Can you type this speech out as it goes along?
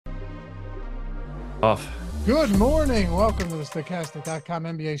Off. Good morning. Welcome to the Stochastic.com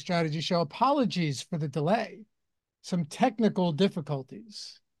NBA strategy show. Apologies for the delay. Some technical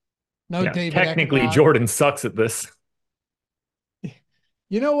difficulties. No Yeah, David technically Eckenrod. Jordan sucks at this.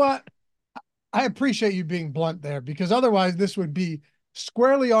 You know what? I appreciate you being blunt there because otherwise this would be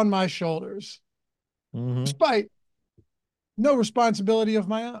squarely on my shoulders, Hmm. despite no responsibility of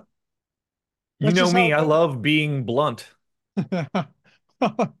my own. You That's know just how me, I love being blunt. it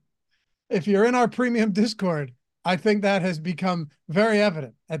goes. If you're in our premium Discord, I think that has become very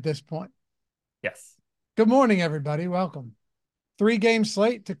evident at this point. Yes. Good morning, everybody. Welcome. 3 game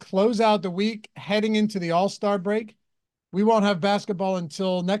slate to close out the week heading into the All-Star break. We won't have basketball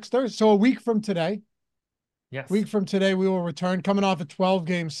until next Thursday. So a week from today, Yes. we will return coming off a 12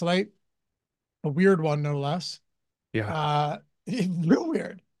 game slate, a weird one, no less. Yeah. Uh, real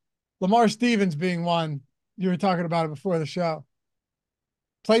weird. Lamar Stevens being one. You were talking about it before the show.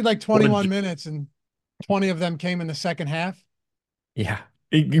 Played like What a 21 minutes and 20 of them came in the second half. yeah.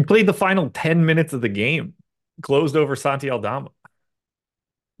 You played the final 10 minutes of the game. Closed over Santi Aldama.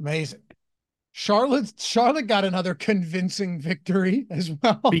 Amazing. Charlotte got another convincing victory as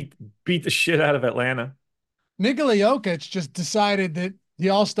well. Beat beat the shit out of Atlanta. Nikola Jokic just decided that the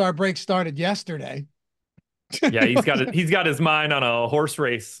All-Star break started yesterday. Yeah, he's got his mind on a horse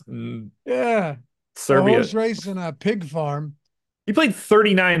race in Yeah, a Serbia. horse race and a pig farm. He played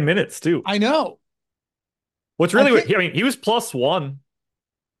 39 minutes too. I know. What's I really think, I mean, he was +1.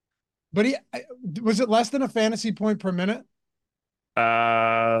 but was it less than a fantasy point per minute?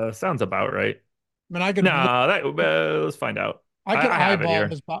 Sounds about right. I mean, I could Nah, that let's find out. I could I have it eyeball here.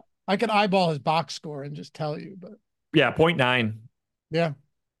 his I could eyeball his box score and just tell you. But Yeah, .9. yeah,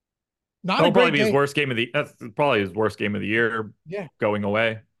 not a That'll probably great be his game. worst game of the. That's probably his worst game of the year Yeah, going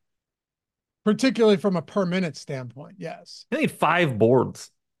away. particularly from a per minute standpoint. Yes. He need 5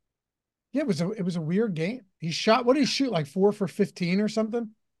 boards. Yeah, it was a weird game. He shot, what did he shoot, like 4 for 15 or something?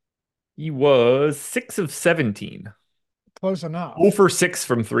 He was 6 of 17. Close 0 enough. for 6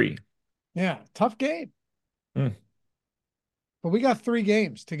 from three. Yeah, tough game. Hmm. But we got 3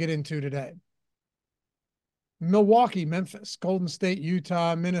 games to get into today. Milwaukee, Memphis, Golden State,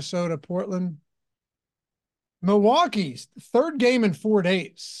 Utah, Minnesota, Portland. Milwaukee's third game in 4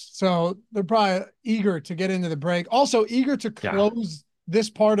 days. So they're probably eager to get into the break. Also eager to Yeah. close this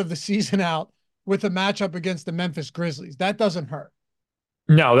part of the season out with a matchup against the Memphis Grizzlies. That doesn't hurt.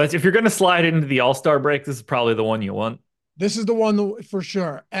 No, that's if you're going to slide into the All-Star break, this is probably the one you want. This is the one for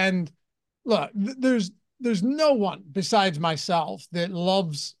sure. And look, there's no one besides myself that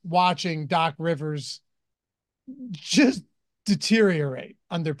loves watching Doc Rivers just deteriorate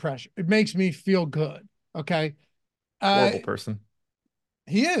under pressure. It makes me feel good. Okay. Uh, Horrible person.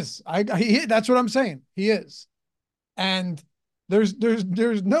 he is. That's what I'm saying. He is. And there's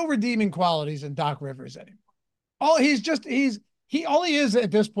no redeeming qualities in Doc Rivers anymore. All all he is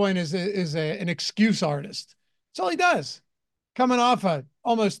at this point is an excuse artist. That's all he does. Coming off a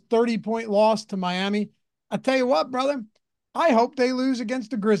almost 30-point loss to Miami. I tell you what, brother, I hope they lose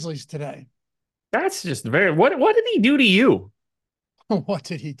against the Grizzlies today. That's just very. What did he do to you? What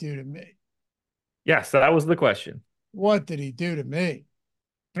did he do to me? Yes, that was the question. What did he do to me?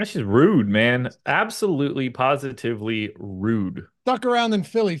 That's just rude, man. Absolutely, positively rude. Stuck around in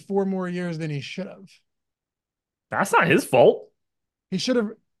Philly 4 more years than he should have. That's not his fault. He should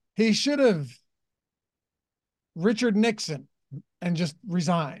have he should have Richard Nixon and just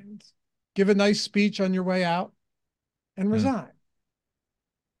resigned. Give a nice speech on your way out and Hmm. resign.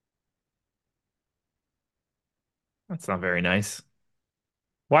 That's not very nice.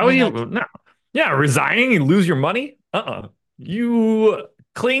 Why I would mean, you? that's No. Yeah, resigning, you lose your money? You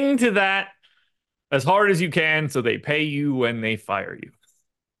cling to that as hard as you can so they pay you when they fire you.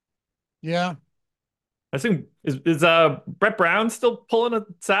 yeah. I assume is Brett Brown still pulling a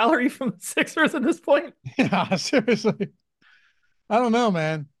salary from the Sixers at this point? Yeah, seriously. I don't know,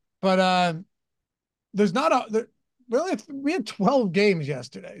 man. But there's not a there, we had 12 games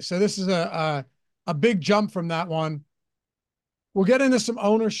yesterday. So this is a big jump from that one. We'll get into some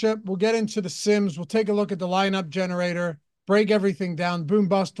ownership. We'll get into the Sims. We'll take a look at the lineup generator, break everything down. Boom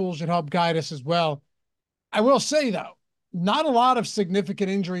Bust Tool should help guide us as well. I will say, though, not a lot of significant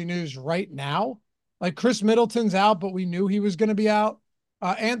injury news right now. Like Chris Middleton's out, but we knew he was going to be out.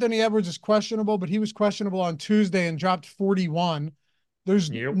 Anthony Edwards is questionable, but he was questionable on Tuesday and dropped 41. There's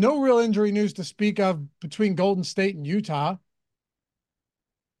Yep. no real injury news to speak of between Golden State and Utah.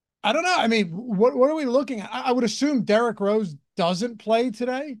 I don't know. I mean, what are we looking at? I would assume Derrick Rose doesn't play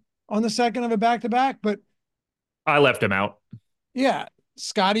today on the second of a back to back, but I left him out. yeah,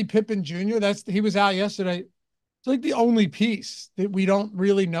 Scottie Pippen Jr. He was out yesterday. It's like the only piece that we don't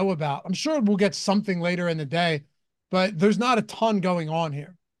really know about. I'm sure we'll get something later in the day, but there's not a ton going on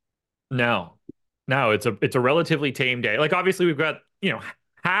here. No, no, it's a relatively tame day. Like obviously we've got,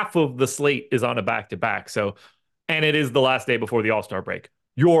 half of the slate is on a back to back. So, and it is the last day before the All-Star break.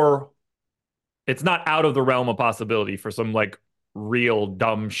 It's not out of the realm of possibility for some like real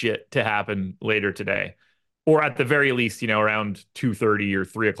dumb shit to happen later today. Or at the very least, around 2:30 or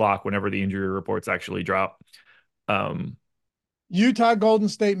 3 o'clock, whenever the injury reports actually drop. Um, Utah, Golden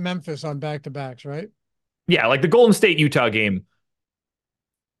State, Memphis on back to backs, right? yeah, like the Golden State Utah game.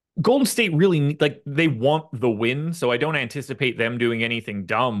 Golden State really like they want the win, so I don't anticipate them doing anything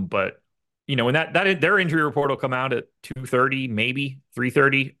dumb. But when that their injury report will come out at 2:30, maybe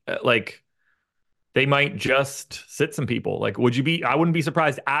 3:30, like they might just sit some people. Like, I wouldn't be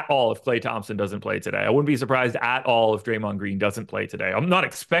surprised at all if Klay Thompson doesn't play today. I wouldn't be surprised at all if Draymond Green doesn't play today. I'm not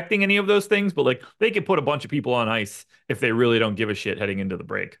expecting any of those things, but like they could put a bunch of people on ice if they really don't give a shit heading into the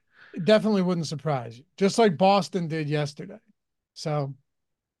break. It definitely wouldn't surprise you, just like Boston did yesterday. So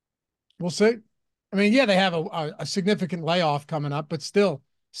we'll see. I mean, yeah, they have a significant layoff coming up, but still,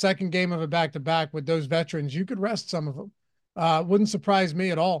 second game of a back to back with those veterans, you could rest some of them. Wouldn't surprise me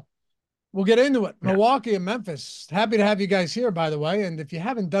at all. We'll get into it. Yeah. Milwaukee and Memphis. Happy to have you guys here, by the way. And if you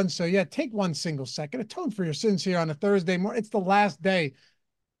haven't done so yet, take one single second, atone for your sins here on a Thursday morning. It's the last day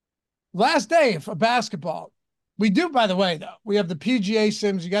for basketball. We do, by the way, though. We have the PGA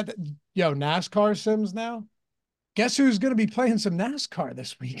Sims. You got the NASCAR Sims now. Guess who's going to be playing some NASCAR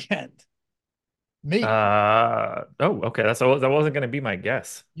this weekend? Me. Oh, okay. That wasn't going to be my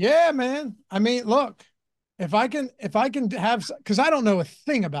guess. Yeah, man. I mean, look, if I can have, because I don't know a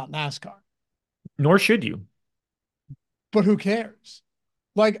thing about NASCAR, Nor should you. but who cares?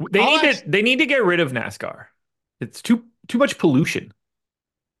 Like, They need to get rid of NASCAR. It's too much pollution.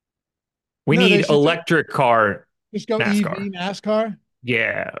 We no, they need should electric car just go NASCAR. EV NASCAR.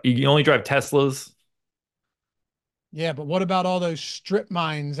 Yeah, you can only drive Teslas. Yeah, but what about all those strip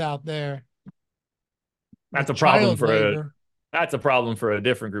mines out there That's with a problem child for a labor? that's a problem for a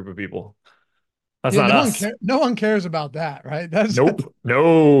different group of people. That's Yeah, not us. no one cares about that, right? That's Nope.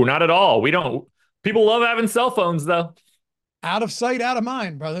 No, not at all. We don't. People love having cell phones though. out of sight, out of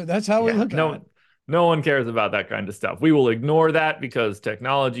mind, brother. That's how we Yeah, look at it. no one cares about that kind of stuff. We will ignore that because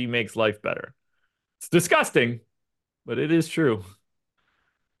technology makes life better. It's disgusting, but it is true.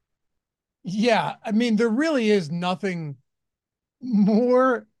 Yeah, I mean, there really is nothing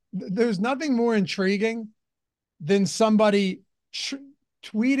more. There's nothing more intriguing than somebody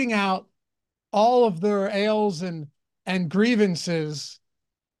tweeting out all of their ails and grievances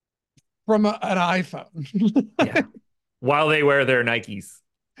from an iPhone. Yeah. While they wear their Nikes.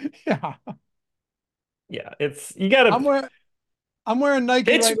 Yeah, Yeah, it's you gotta I'm wearing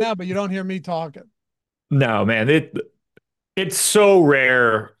Nike it's right now, but you don't hear me talking. no man, it's so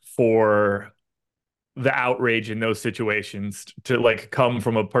rare for the outrage in those situations to like come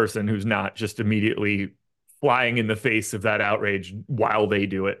from a person who's not just immediately flying in the face of that outrage while they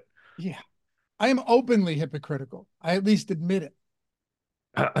do it. Yeah, I am openly hypocritical. I at least admit it.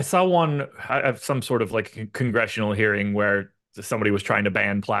 I saw I have some sort of like congressional hearing where somebody was trying to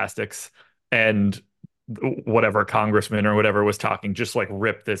ban plastics and whatever congressman or whatever was talking just like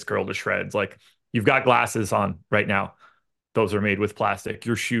ripped this girl to shreds. Like, you've got glasses on right now. Those are made with plastic.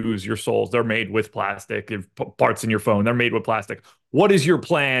 Your shoes, your soles, they're made with plastic. Your parts in your phone, they're made with plastic. What is your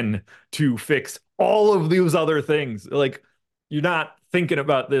plan to fix all of those other things? Like, you're not thinking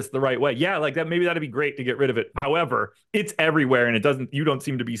about this the right way. Yeah, like that, maybe that'd be great to get rid of it. However, it's everywhere and you don't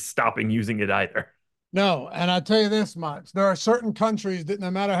seem to be stopping using it either. No, and I'll tell you this much. There are certain countries that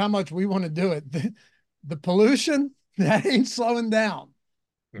no matter how much we want to do it, the pollution, that ain't slowing down.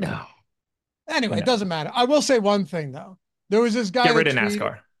 No, Anyway, it no. doesn't matter. I will say one thing though. There was this guy Get that rid of tweeted,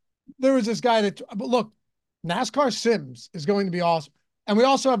 NASCAR. there was this guy that, but look, NASCAR Sims is going to be awesome. And we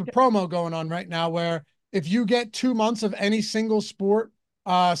also have a promo going on right now where if you get 2 months of any single sport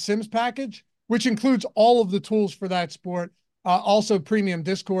Sims package, which includes all of the tools for that sport, also premium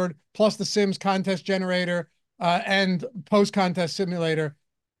Discord, plus the Sims contest generator and post contest simulator,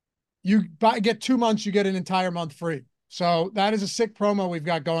 get 2 months, you get an entire month free. So that is a sick promo we've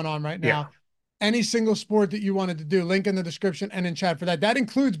got going on right Yeah. now. Any single sport that you wanted to do, link in the description and in chat for that. That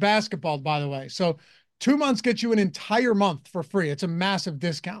includes basketball, by the way. So 2 months gets you an entire month for free. It's a massive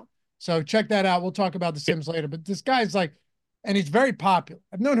discount. So check that out. We'll talk about the Sims later. But this guy's like, and he's very popular.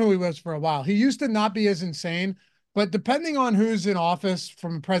 I've known who he was for a while. He used to not be as insane, but depending on who's in office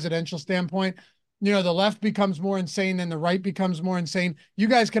from a presidential standpoint, the left becomes more insane and the right becomes more insane. You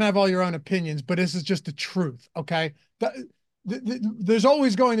guys can have all your own opinions, but this is just the truth. Okay. there's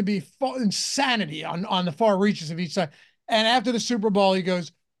always going to be insanity on the far reaches of each side. And after the Super Bowl, he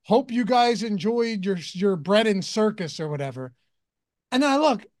goes, "Hope you guys enjoyed your bread and circus or whatever." And then I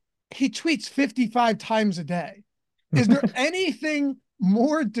look, he tweets 55 times a day. Is there anything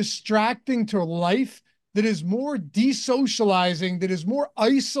more distracting to life that is more desocializing, that is more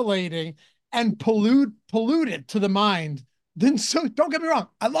isolating and polluted to the mind than so? Don't get me wrong,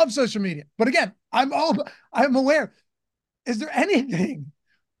 I love social media, but again, I'm aware. Is there anything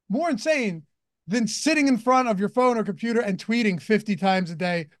more insane than sitting in front of your phone or computer and tweeting 50 times a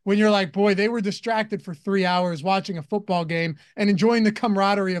day when you're like, boy, they were distracted for 3 hours watching a football game and enjoying the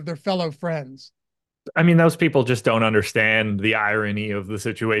camaraderie of their fellow friends? I mean, those people just don't understand the irony of the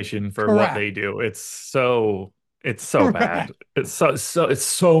situation for what Correct. they do. It's so bad. Correct. It's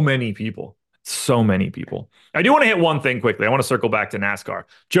so many people. So many people. I do want to hit one thing quickly. I want to circle back to NASCAR.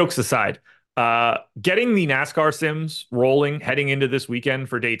 Jokes aside, getting the NASCAR sims rolling heading into this weekend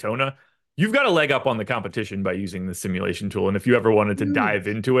for Daytona, you've got a leg up on the competition by using the simulation tool. And if you ever wanted to dive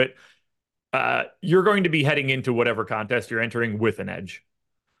Huge. into it, you're going to be heading into whatever contest you're entering with an edge.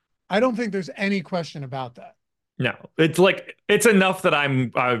 I don't think there's any question about that. No, it's like it's enough that I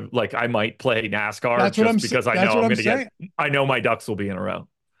might play NASCAR That's what just because I that's know what I'm I'm going to get saying. I know my ducks will be in a row.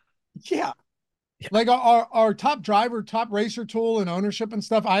 Yeah. Yeah. Like our top driver, top racer tool and ownership and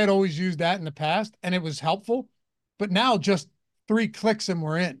stuff, I had always used that in the past and it was helpful. But now just 3 clicks and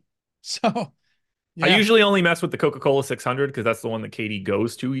we're in. So I yeah, usually only mess with the Coca-Cola 600 because that's the one that Katie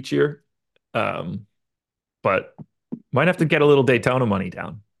goes to each year. Um, but might have to get a little Daytona money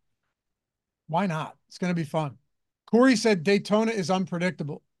down. why not? It's going to be fun. Corey said Daytona is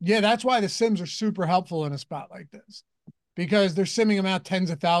unpredictable. Yeah, that's why the sims are super helpful in a spot like this because they're simming them out tens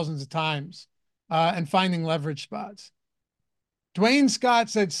of thousands of times and finding leverage spots. Dwayne Scott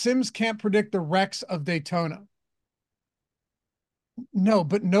said Sims can't predict the wrecks of Daytona. No,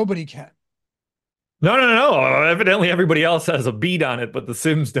 but nobody can. No, no, no, no. Evidently everybody else has a beat on it, but the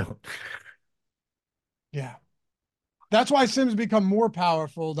Sims don't. Yeah. That's why Sims become more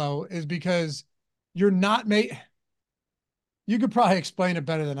powerful, though, is because you're not made. You could probably explain it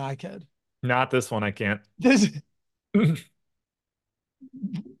better than I could. Not this one, I can't. This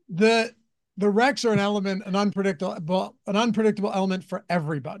the the wrecks are an element, an unpredictable element for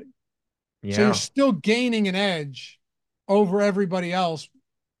everybody. So you're Yeah. still gaining an edge over everybody else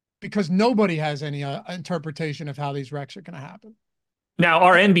because nobody has any interpretation of how these wrecks are going to happen. Now,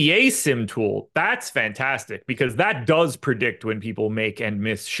 our NBA sim tool, that's fantastic because that does predict when people make and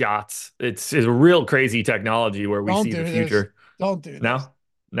miss shots. It's a real crazy technology where we Don't see do the this. future. Don't do this. No?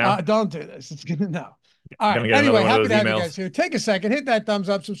 No? Don't do this. It's gonna no. All right. Gonna get another Anyway, one of happy those to have you guys emails. here. Take a second, hit that thumbs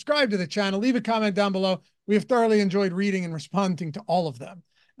up, subscribe to the channel, leave a comment down below. We have thoroughly enjoyed reading and responding to all of them.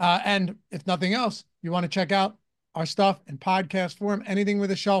 And if nothing else, you want to check out our stuff in podcast form, anything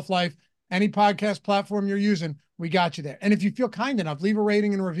with a shelf life, any podcast platform you're using, we got you there. And if you feel kind enough, leave a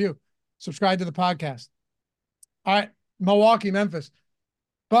rating and review. Subscribe to the podcast. All right. Milwaukee, Memphis.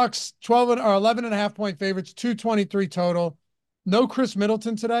 Bucks 12 or 11 and a half point favorites, 223 total. No Chris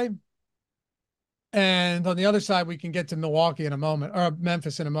Middleton today. And on the other side, we can get to Milwaukee in a moment or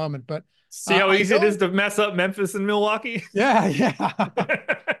Memphis in a moment. But See how I easy it is don't. to mess up Memphis and Milwaukee? Yeah, yeah.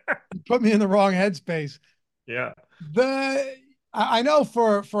 Put me in the wrong headspace. Yeah, The I know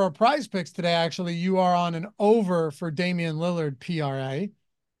for a prize picks today, actually, you are on an over for Damian Lillard PRA, I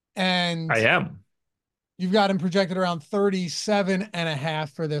and am. you've got him projected around 37 and a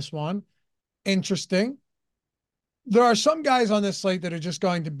half for this one. Interesting. There are some guys on this slate that are just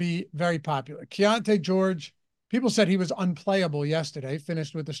going to be very popular. Keontae George, people said he was unplayable yesterday,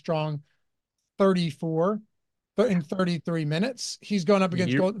 finished with a strong 34 in 33 minutes. He's going up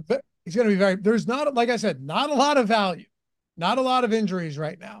against You gold. He's going to be there's not, like I said, not a lot of value, not a lot of injuries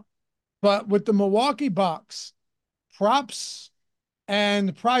right now. But with the Milwaukee Bucks, props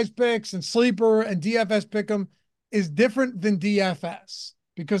and prize picks and sleeper and DFS pick'em is different than DFS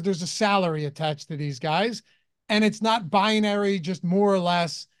because there's a salary attached to these guys. And it's not binary, just more or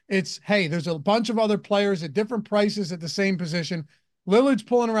less. It's, hey, there's a bunch of other players at different prices at the same position. Lillard's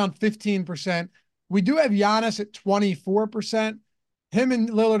pulling around 15%. We do have Giannis at 24%. Him and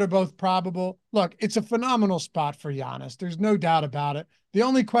Lillard are both probable. Look, it's a phenomenal spot for Giannis. There's no doubt about it. The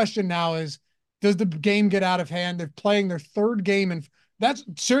only question now is, does the game get out of hand? They're playing their third game. And that's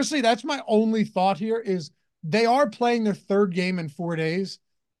seriously, that's my only thought here is they are playing their third game in 4 days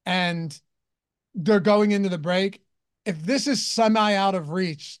and they're going into the break. If this is semi out of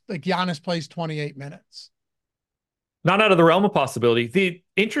reach, like Giannis plays 28 minutes. Not out of the realm of possibility. The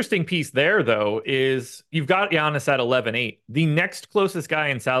interesting piece there, though, is you've got Giannis at 11.8. The next closest guy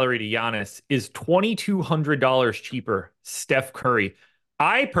in salary to Giannis is $2,200 cheaper, Steph Curry.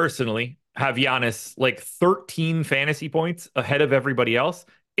 I personally have Giannis like 13 fantasy points ahead of everybody else.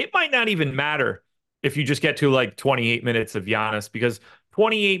 It might not even matter if you just get to like 28 minutes of Giannis, because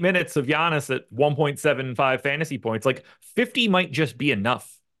 28 minutes of Giannis at 1.75 fantasy points, like 50 might just be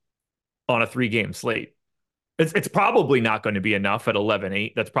enough on a 3 game slate. It's probably not going to be enough at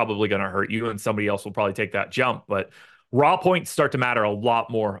 11.8. That's probably going to hurt you, and somebody else will probably take that jump. But raw points start to matter a lot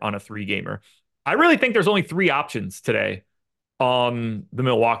more on a 3 gamer. I really think there's only 3 options today on the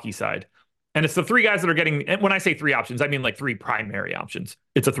Milwaukee side. And it's the 3 guys that are getting, and when I say 3 options, I mean like 3 primary options.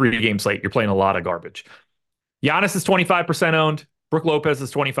 It's a 3 game slate. You're playing a lot of garbage. Giannis is 25% owned. Brook Lopez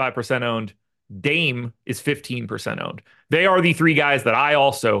is 25% owned. Dame is 15% owned. They are the 3 guys that I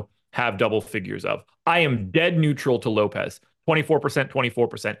also have double figures of. I am dead neutral to Lopez, 24%,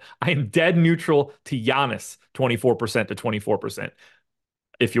 24%. I am dead neutral to Giannis, 24% to 24%.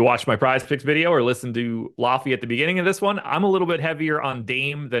 If you watch my prize picks video or listen to Laffy at the beginning of this one, I'm a little bit heavier on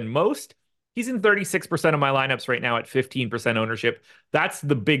Dame than most. He's in 36% of my lineups right now at 15% ownership. That's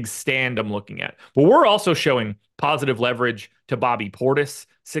the big stand I'm looking at. But we're also showing positive leverage to Bobby Portis,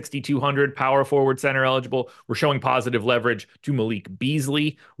 6,200 power forward center eligible. We're showing positive leverage to Malik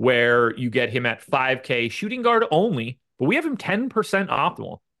Beasley, where you get him at 5K shooting guard only, but we have him 10%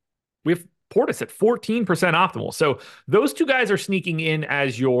 optimal. We have Portis at 14% optimal. So those 2 guys are sneaking in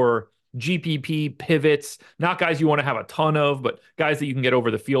as your GPP pivots, not guys you want to have a ton of, but guys that you can get over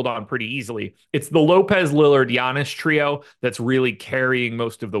the field on pretty easily. It's the Lopez, Lillard, Giannis trio that's really carrying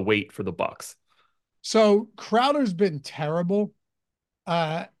most of the weight for the Bucks. So Crowder's been terrible.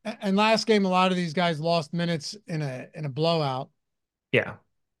 And last game, a lot of these guys lost minutes in a blowout. Yeah.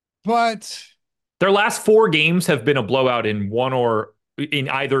 But Their last 4 games have been a blowout in one or in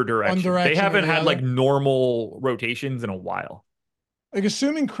either one direction. They direction or haven't the had like other. normal rotations in a while. Like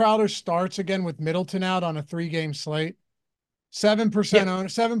assuming Crowder starts again with Middleton out on a 3 game slate, Yeah. 7% owner,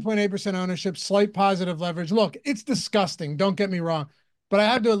 7.8% ownership, slight positive leverage. Look, it's disgusting. Don't get me wrong, but I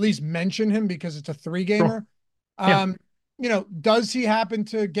have to at least mention him because it's a 3 gamer. Sure. Yeah. Does he happen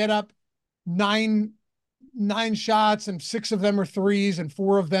to get up nine shots and 6 of them are threes and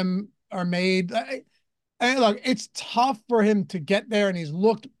 4 of them are made? And look, it's tough for him to get there, and he's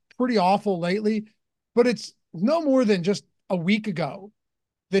looked pretty awful lately, but it's no more than just a week ago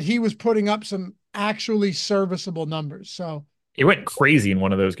that he was putting up some actually serviceable numbers. So He went crazy in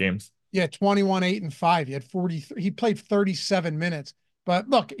one of those games. yeah, 21, 8, and 5. He had 43. He played 37 minutes. But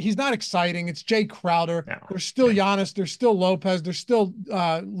look, he's not exciting. It's Jay Crowder. No. There's still Giannis. There's still Lopez. There's still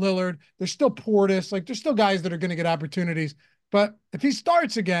Lillard. There's still Portis. Like, there's still guys that are going to get opportunities. But if he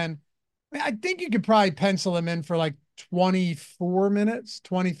starts again, I think you could probably pencil him in for like 24 minutes,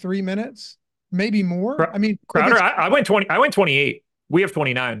 23 minutes, maybe more. I mean, if Crowder, it's, I went 20. I went 28. We have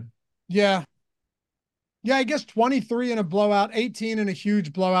 29. yeah. Yeah, I guess 23 in a blowout, 18 in a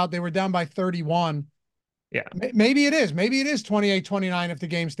huge blowout. They were down by 31. Yeah. Maybe it is. Maybe it is 28, 29 if the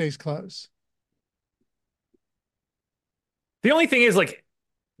game stays close. The only thing is like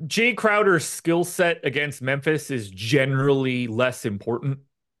Jay Crowder's skill set against Memphis is generally less important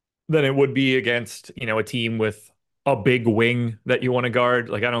than it would be against, a team with a big wing that you want to guard.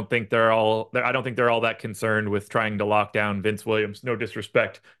 Like I don't think they're all that concerned with trying to lock down Vince Williams. No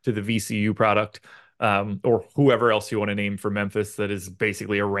disrespect to the VCU product, or whoever else you want to name for Memphis that is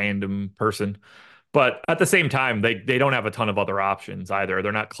basically a random person. But at the same time, they don't have a ton of other options either.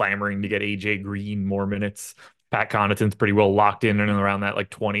 They're not clamoring to get AJ Green more minutes. Pat Connaughton's pretty well locked in and around that like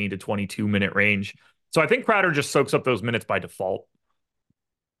 20 to 22 minute range. So I think Crowder just soaks up those minutes by default.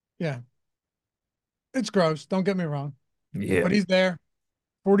 Yeah. It's gross. Don't get me wrong. Yeah. But he's there,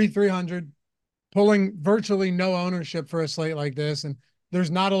 4,300, pulling virtually no ownership for a slate like this. And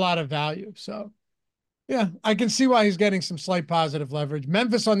there's not a lot of value. So, yeah, I can see why he's getting some slight positive leverage.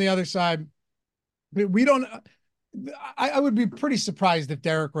 Memphis on the other side, we don't. I would be pretty surprised if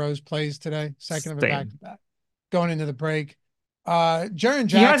Derrick Rose plays today, second of a back Same. to back, going into the break. Jaren He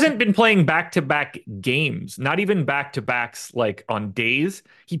Jackson. hasn't been playing back-to-back games, not even back-to-backs like on days.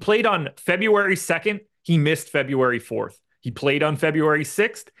 He played on February 2nd. He missed February 4th. He played on February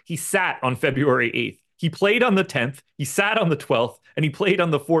 6th. He sat on February 8th. He played on the 10th. He sat on the 12th, and he played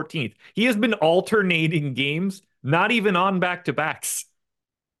on the 14th. He has been alternating games, not even on back-to-backs.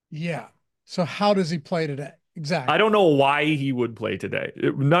 Yeah. So how does he play today? I Exactly. don't know why he would play today.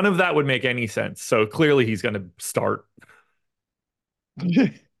 None of that would make any sense. So clearly he's going to start. He's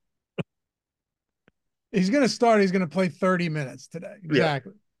going to start. He's going to play 30 minutes today. Yeah.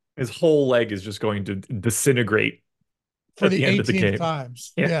 Exactly. His whole leg is just going to disintegrate. for at the the end of the 18th game. time.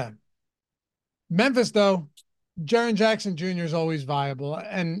 Yeah. Yeah. Memphis, though, Jaren Jackson Jr. is always viable.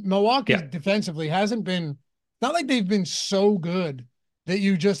 And Milwaukee Yeah. defensively hasn't been, not like they've been so good that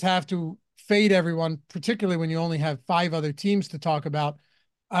you just have to fade everyone, particularly when you only have five other teams to talk about.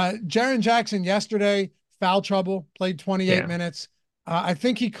 Jaren Jackson yesterday, foul trouble, played 28 Yeah. minutes. I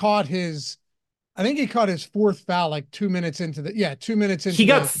think he caught his fourth foul like 2 minutes into the, 2 minutes He into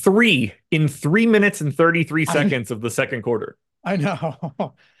got the, three in 3 minutes and 33 I, seconds of the second quarter. I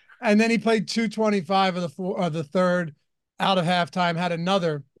know. And then he played 2:25 of the third out of halftime, had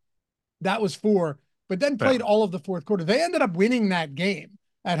another. That was four, but then Yeah. played all of the fourth quarter. They ended up winning that game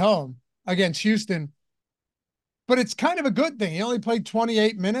at home against Houston, but it's kind of a good thing. He only played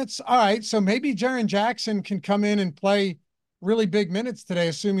 28 minutes. All right, so maybe Jaren Jackson can come in and play really big minutes today,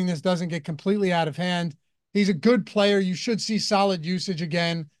 assuming this doesn't get completely out of hand. He's a good player. You should see solid usage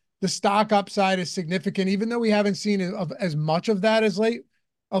again. The stock upside is significant, even though we haven't seen as much of that as late.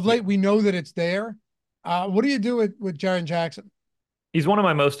 Of Yeah. late, we know that it's there. What do you do with Jaren Jackson? He's one of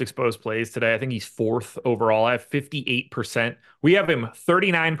my most exposed plays today. I think he's fourth overall. I have 58%. We have him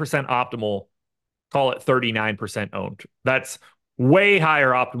 39% optimal, call it 39% owned. That's way higher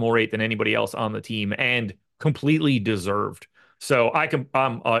optimal rate than anybody else on the team and completely deserved. So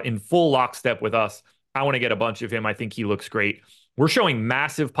I'm in full lockstep with us. I want to get a bunch of him. I think he looks great. We're showing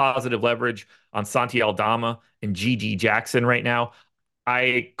massive positive leverage on Santi Aldama and GG Jackson right now.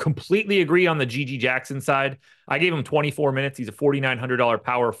 I completely agree on the GG Jackson side. I gave him 24 minutes. He's a $4,900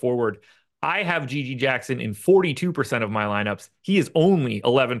 power forward. I have GG Jackson in 42% of my lineups. He is only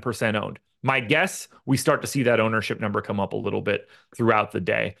 11% owned. My guess, we start to see that ownership number come up a little bit throughout the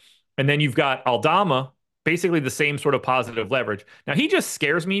day. And then you've got Aldama, basically the same sort of positive leverage. Now, he just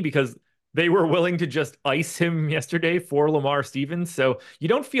scares me because they were willing to just ice him yesterday for Lamar Stevens. So you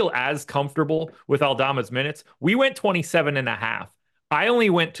don't feel as comfortable with Aldama's minutes. We went 27 and a half. I only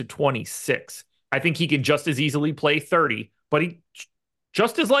went to 26. I think he could just as easily play 30, but he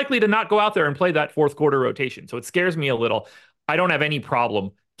just as likely to not go out there and play that fourth quarter rotation. So it scares me a little. I don't have any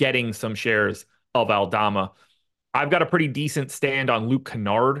problem getting some shares of Aldama. I've got a pretty decent stand on Luke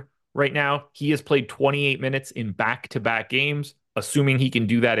Kennard right now. He has played 28 minutes in back-to-back games, assuming he can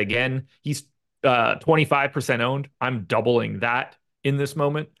do that again. He's 25% owned. I'm doubling that in this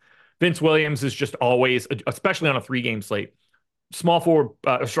moment. Vince Williams is just always, especially on a three-game slate, small forward,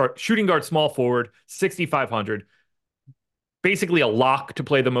 shooting guard, small forward, 6,500. Basically a lock to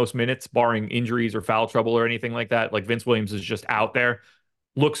play the most minutes, barring injuries or foul trouble or anything like that. Like Vince Williams is just out there,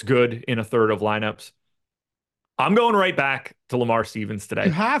 looks good in a third of lineups. I'm going right back to Lamar Stevens You today.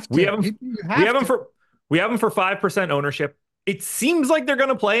 have We to. have him. You We have have him to. for. We have him for 5% ownership. It seems like they're going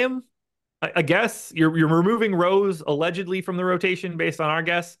to play him. I guess you're removing Rose allegedly from the rotation based on our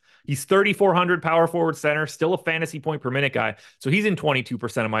guess. He's 3,400 power forward center, still a fantasy point per minute guy. So he's in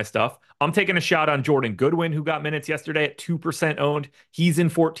 22% of my stuff. I'm taking a shot on Jordan Goodwin, who got minutes yesterday at 2% owned. He's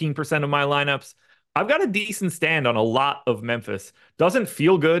in 14% of my lineups. I've got a decent stand on a lot of Memphis. Doesn't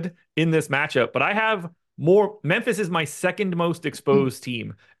feel good in this matchup, but I have more. Memphis is my second most exposed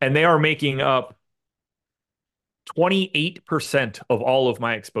team, and they are making up 28% of all of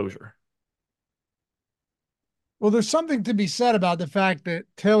my exposure. Well, there's something to be said about the fact that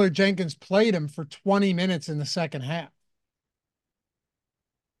Taylor Jenkins played him for 20 minutes in the second half.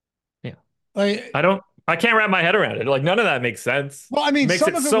 Yeah. Like, I can't wrap my head around it. Like none of that makes sense. well, I mean, Makes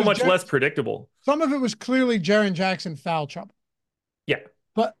it so much less predictable. some of it was clearly Jaren Jackson foul trouble, Yeah.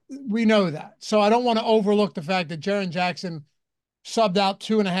 but we know that. So I don't want to overlook the fact that Jaren Jackson subbed out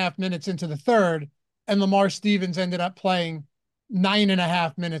 2.5 minutes into the third, and Lamar Stevens ended up playing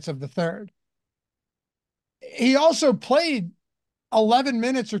 9.5 minutes of the third. He also played 11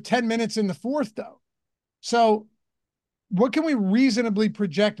 minutes or 10 minutes in the fourth, though. So what can we reasonably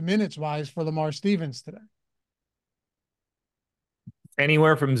project minutes wise for Lamar Stevens today?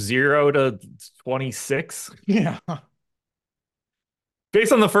 Anywhere from 0 to 26. Yeah.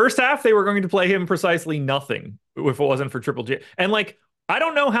 Based on the first half, they were going to play him precisely nothing if it wasn't for Triple J. And like, I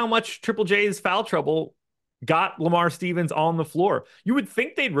don't know how much Triple J's foul trouble got Lamar Stevens on the floor. You would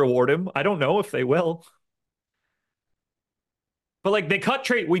think they'd reward him. I don't know if they will. But like they cut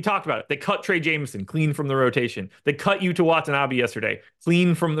Trey, we talked about it. They cut Trey Jameson clean from the rotation. They cut Yuta Watanabe yesterday,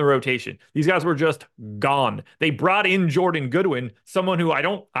 clean from the rotation. These guys were just gone. They brought in Jordan Goodwin, someone who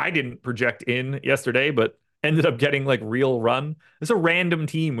I didn't project in yesterday, but ended up getting like real run. It's a random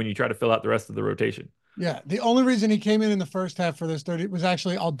team when you try to fill out the rest of the rotation. Yeah. The only reason he came in the first half for this third was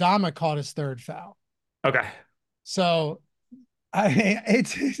actually Aldama caught his third foul. Okay. So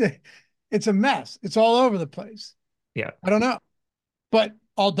it's a mess. It's all over the place. Yeah. I don't know. But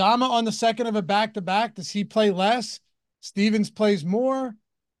Aldama on the second of a back-to-back, does he play less? Stevens plays more.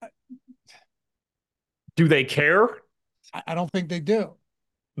 Do they care? I don't think they do.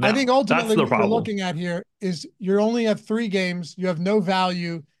 I think No, that's ultimately the what you're problem. looking at here is you only have 3 games, you have no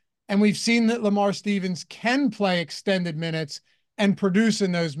value, and we've seen that Lamar Stevens can play extended minutes and produce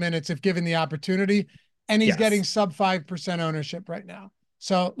in those minutes if given the opportunity, and he's getting Yes. sub 5% ownership right now.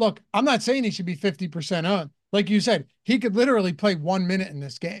 So look, I'm not saying he should be 50% owned. Like you said, he could literally play 1 minute in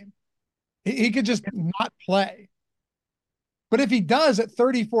this game. He could just not play. But if he does at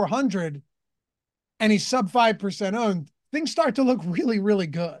 3,400 and he's sub 5% owned, things start to look really, really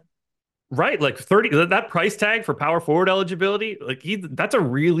good. Right, like 30, that price tag for power forward eligibility, like that's a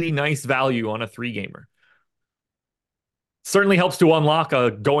really nice value on a three gamer. Certainly helps to unlock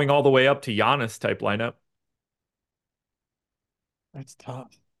a going all the way up to Giannis type lineup. That's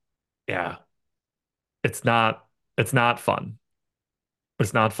tough. Yeah, it's not it's not fun.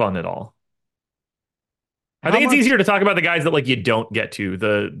 It's not fun at all. I How think it's much? easier to talk about the guys that like you don't get to.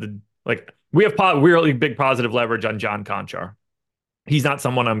 The like we have really big positive leverage on John Conchar. He's not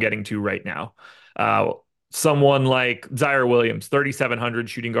someone I'm getting to right now. Uh, Someone like Zaire Williams, 3,700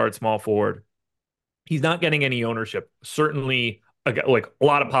 shooting guard, small forward. He's not getting any ownership. Certainly, like a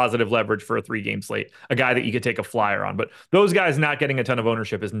lot of positive leverage for a three-game slate. A guy that you could take a flyer on, but those guys not getting a ton of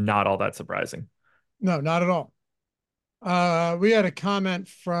ownership is not all that surprising. No, not at all. We had a comment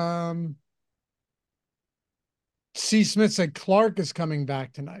from C. Smith said Clark is coming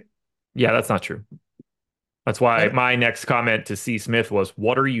back tonight. Yeah, that's not true. That's why That my next comment to C. Smith was,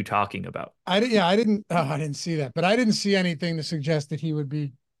 "What are you talking about?" I did. Yeah, I didn't. Oh, I didn't see that, but I didn't see anything to suggest that he would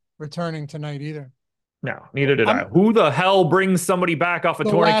be returning tonight either. No, neither did I. I'm Who the hell brings somebody back off a the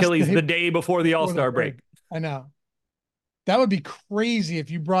torn last Achilles day the day before the before the All-Star break. break? I know that would be crazy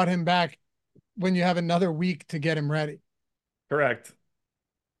if you brought him back when you have another week to get him ready. Correct.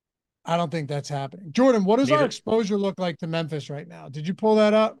 I don't think that's happening. Jordan, what does our Neither. exposure look like to Memphis right now? Did you pull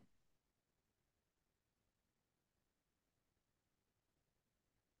that up?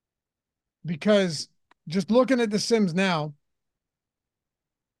 Because just looking at the Sims now,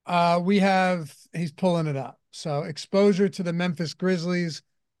 we have he's pulling it up. So exposure to the Memphis Grizzlies.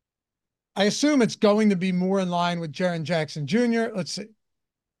 I assume it's going to be more in line with Jaren Jackson Jr. Let's see.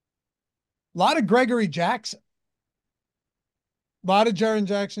 A lot of Gregory Jackson, a lot of Jaren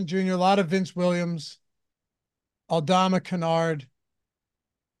Jackson Jr., a lot of Vince Williams, Aldama Kennard.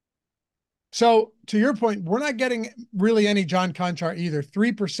 So to your point, we're not getting really any John Conchar either.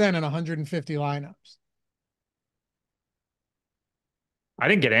 3% in 150 lineups. I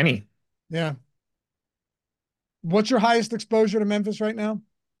didn't get any. Yeah. What's your highest exposure to Memphis right now?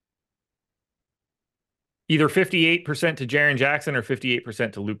 Either 58% to Jaren Jackson or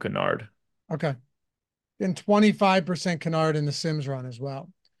 58% to Luke Kennard. Okay. And 25% Kennard in the Sims run as well.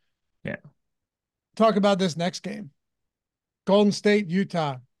 Yeah. Talk about this next game. Golden State,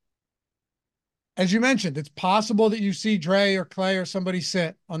 Utah. As you mentioned, it's possible that you see Dre or Clay or somebody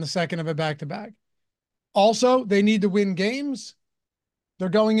sit on the second of a back-to-back. Also, they need to win games. They're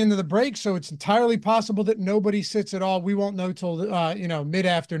going into the break, so it's entirely possible that nobody sits at all. We won't know till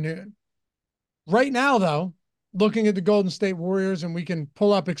mid-afternoon. Right now, though, looking at the Golden State Warriors, and we can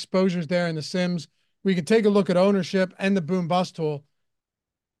pull up exposures there in the Sims. We can take a look at ownership and the boom bust tool.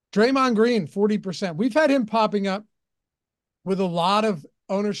 Draymond Green, 40%. We've had him popping up with a lot of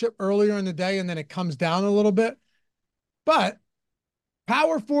ownership earlier in the day, and then it comes down a little bit. But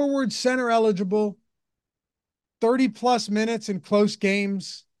power forward, center eligible, 30 plus minutes in close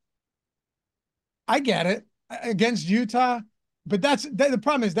games. I get it against Utah, but the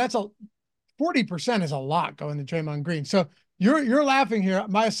problem is that's a 40% is a lot going to Draymond Green. So you're laughing here.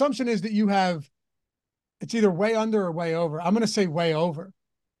 My assumption is that you have it's either way under or way over. I'm going to say way over.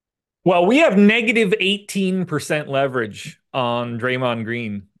 Well, we have negative 18% leverage on Draymond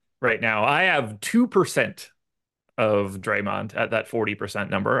Green right now. I have 2% of Draymond at that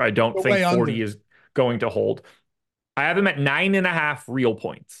 40% number. I don't But think way 40 under. is going to hold. I have him at 9.5 real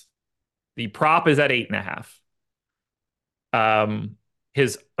points. The prop is at 8.5.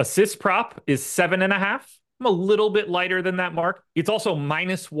 His assist prop is 7.5. I'm a little bit lighter than that mark. It's also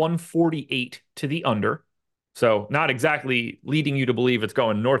minus 148 to the under. So not exactly leading you to believe it's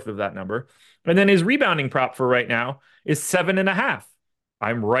going north of that number. And then his rebounding prop for right now is 7.5.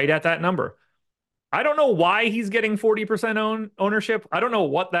 I'm right at that number. I don't know why he's getting 40% ownership. I don't know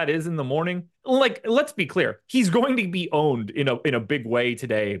what that is in the morning. Like, let's be clear. He's going to be owned in a big way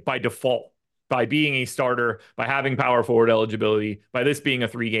today by default, by being a starter, by having power forward eligibility, by this being a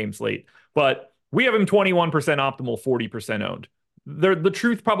three-game slate. But we have him 21% optimal, 40% owned. the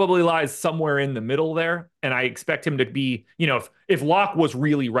truth probably lies somewhere in the middle there. And I expect him to be, if Locke was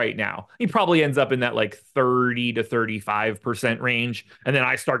really right now, he probably ends up in that like 30 to 35% range. And then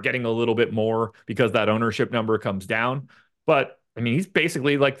I start getting a little bit more because that ownership number comes down. But I mean, he's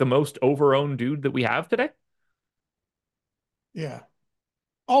basically like the most over-owned dude that we have today. Yeah.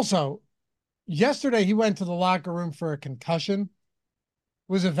 Also, yesterday he went to the locker room for a concussion,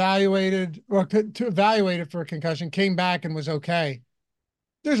 was evaluated or to evaluate it for a concussion, came back and was okay.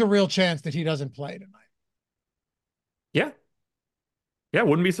 There's a real chance that he doesn't play tonight. Yeah. Yeah.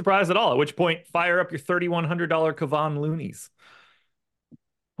 Wouldn't be surprised at all. At which point, fire up your $3,100 Kevon Loonies.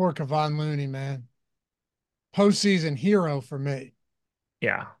 Poor Kevon Looney, man. Postseason hero for me.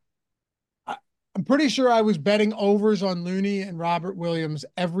 Yeah. I, I'm pretty sure I was betting overs on Looney and Robert Williams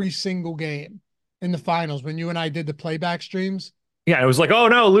every single game in the finals when you and I did the playback streams. Yeah. It was like, oh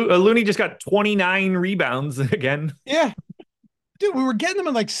no, Looney just got 29 rebounds again. Yeah. Dude, we were getting them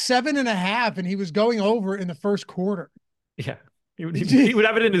at like 7.5, and he was going over in the first quarter. Yeah. He would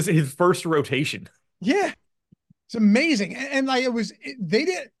have it in his first rotation. Yeah. It's amazing. And like they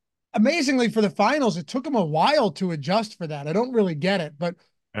did amazingly for the finals. It took them a while to adjust for that. I don't really get it. But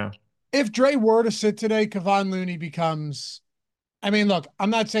Yeah. if Dre were to sit today, Kevon Looney becomes, I mean, look, I'm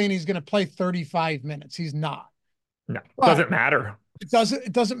not saying he's going to play 35 minutes. He's not. No, But doesn't matter.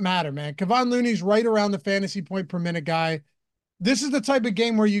 it doesn't matter, man. Kevon Looney's right around the fantasy point per minute guy. This is the type of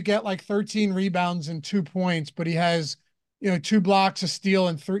game where you get like 13 rebounds and 2 points, but he has, 2 blocks, a steal,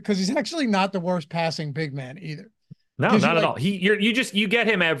 and three, because he's actually not the worst passing big man either. No, Gives you not at like all. You get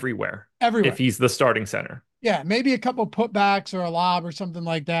him everywhere if everywhere. he's the starting center. Yeah, maybe a couple putbacks or a lob or something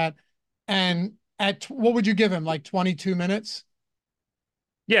like that. And what would you give him? Like 22 minutes?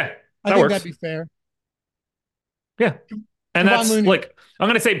 Yeah, I that think that'd works. be fair. Yeah. And Kevon that's Looney. like I'm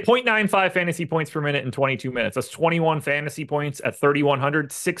gonna say 0.95 fantasy points per minute in 22 minutes. That's 21 fantasy points at 3,100,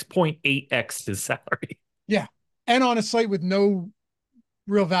 6.8x his salary. Yeah. And on a slate with no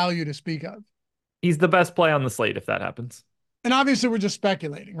real value to speak of. He's the best play on the slate if that happens. And obviously, we're just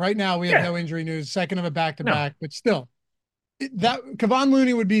speculating. Right now, we have Yeah, no injury news, second of a back to no, back, but still, that Kevon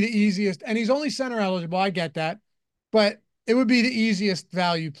Looney would be the easiest. And he's only center eligible. I get that. But it would be the easiest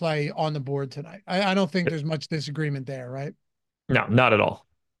value play on the board tonight. I don't think there's much disagreement there, right? no, not at all.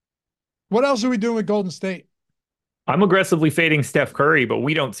 What else are we doing with Golden State? I'm aggressively fading Steph Curry, but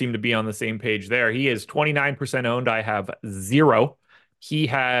we don't seem to be on the same page there. He is 29% owned. I have zero. He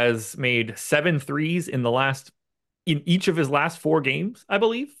has made 7 threes in each of his last 4 games, I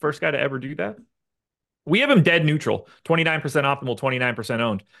believe. First guy to ever do that. We have him dead neutral, 29% optimal, 29%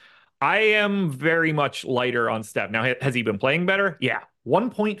 owned. I am very much lighter on Steph. Now, has he been playing better? Yeah.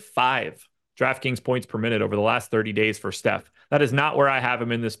 1.5 DraftKings points per minute over the last 30 days for Steph. That is not where I have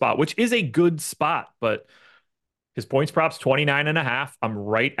him in this spot, which is a good spot, but his points props 29.5. I'm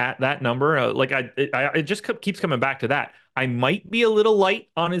right at that number. It just keeps coming back to that. I might be a little light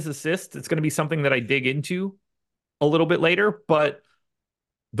on his assists. It's going to be something that I dig into a little bit later, but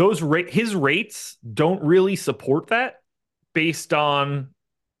his rates don't really support that based on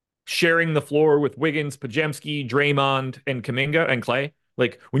sharing the floor with Wiggins, Pajemski, Draymond, and Kuminga and Clay.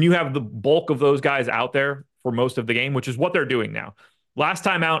 Like when you have the bulk of those guys out there for most of the game, which is what they're doing now. Last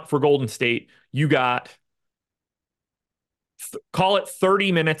time out for Golden State, you got call it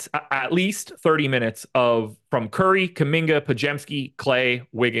 30 minutes, at least 30 minutes of from Curry, Kuminga, Pajemski, Clay,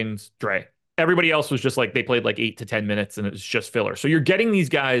 Wiggins, Dre. Everybody else was just like they played like 8 to 10 minutes and it's just filler. So you're getting these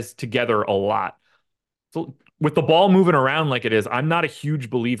guys together a lot. So with the ball moving around like it is, I'm not a huge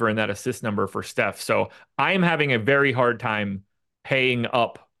believer in that assist number for Steph. So I am having a very hard time paying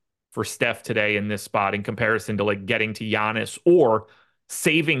up for Steph today in this spot in comparison to like getting to Giannis or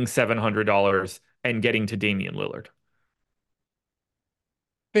saving $700 and getting to Damian Lillard.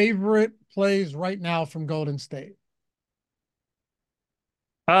 Favorite plays right now from Golden State?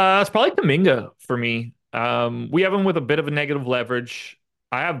 It's probably Kuminga for me. We have him with a bit of a negative leverage.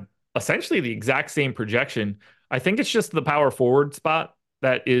 I have essentially the exact same projection. I think it's just the power forward spot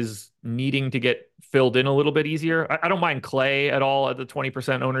that is needing to get filled in a little bit easier. I don't mind Clay at all at the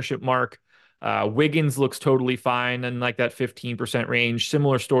 20% ownership mark. Wiggins looks totally fine in like that 15% range.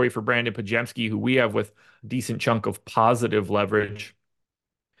 Similar story for Brandon Pajemski, who we have with a decent chunk of positive leverage.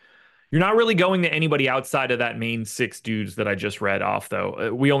 You're not really going to anybody outside of that main 6 dudes that I just read off,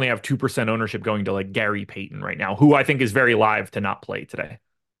 though. We only have 2% ownership going to like Gary Payton right now, who I think is very live to not play today.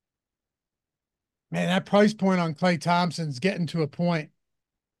 Man, that price point on Klay Thompson's getting to a point.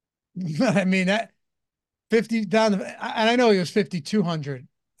 I mean, that 50 down, and I know he was 5,200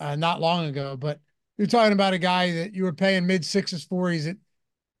 not long ago, but you're talking about a guy that you were paying mid sixes for. He's at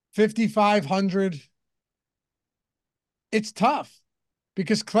 5,500. It's tough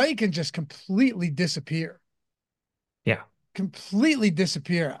because Clay can just completely disappear, Yeah. completely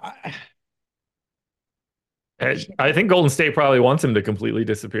disappear. I think Golden State probably wants him to completely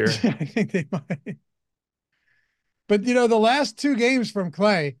disappear. I think they might. But the last two games from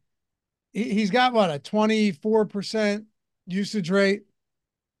Clay, he's got what, a 24% usage rate,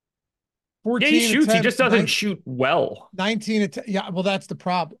 Yeah, he 14 shoots. He attempts, just doesn't shoot well. 19 attempts. Yeah, well, that's the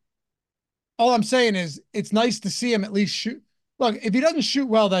problem. All I'm saying is it's nice to see him at least shoot. Look, if he doesn't shoot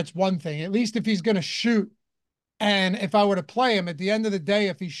well, that's one thing. At least if he's going to shoot, and if I were to play him at the end of the day,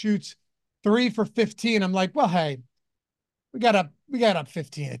 if he shoots 3 for 15, I'm like, well, hey, we got up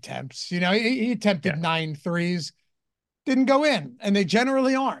 15 attempts. He attempted Yeah. 9 threes, didn't go in, and they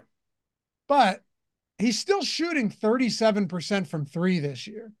generally aren't. But he's still shooting 37% from three this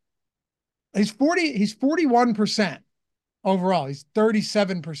year. He's 41% overall. He's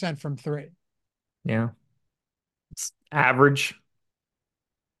 37% from three. Yeah. It's average.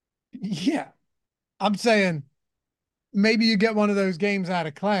 Yeah. I'm saying maybe you get one of those games out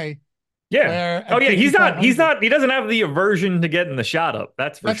of Clay Yeah. where Oh at yeah, $5,500, he doesn't have the aversion to getting the shot up.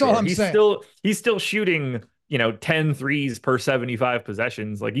 That's for that's all sure. I'm saying. He's still shooting, 10 threes per 75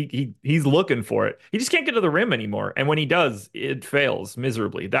 possessions. Like he's looking for it. He just can't get to the rim anymore. And when he does, it fails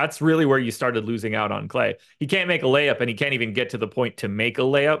miserably. That's really where you started losing out on Clay. He can't make a layup and he can't even get to the point to make a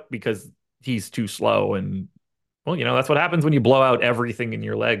layup because he's too slow. And well, that's what happens when you blow out everything in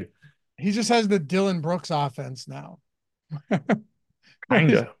your leg. He just has the Dylan Brooks offense now.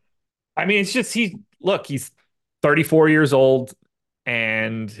 Kinda. I mean, it's just he's 34 years old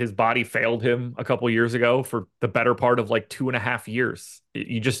and his body failed him a couple years ago for the better part of like 2.5 years.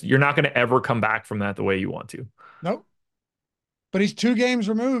 You're not going to ever come back from that the way you want to. Nope. But he's 2 games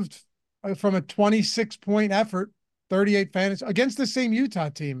removed from a 26-point effort, 38 fantasy against the same Utah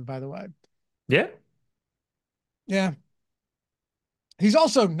team, by the way. Yeah. Yeah. He's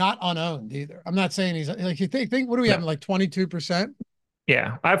also not unowned either. I'm not saying he's like, you think what do we No. have, like 22%?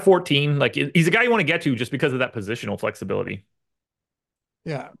 Yeah. I have 14. Like he's a guy you want to get to just because of that positional flexibility.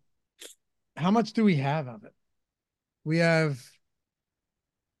 Yeah. How much do we have of it? We have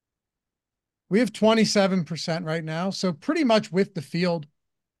 27% right now. So pretty much with the field.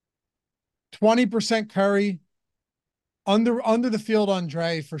 20% Curry, under the field on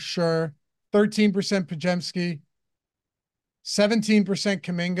Dre for sure. 13% Pajemski, 17%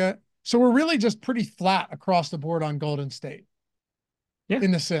 Kaminga. So we're really just pretty flat across the board on Golden State Yeah.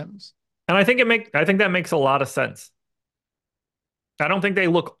 in the Sims. And I think that makes a lot of sense. I don't think they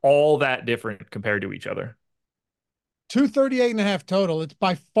look all that different compared to each other. 238.5 total. It's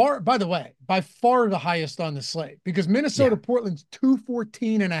by far, by the way, by far the highest on the slate because Minnesota Yeah. Portland's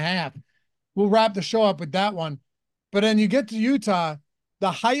 214.5. We'll wrap the show up with that one. But then you get to Utah,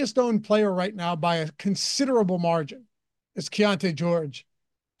 the highest owned player right now by a considerable margin is Keontae George.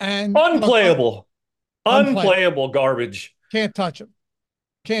 And look, Unplayable. unplayable. Unplayable garbage. Can't touch him.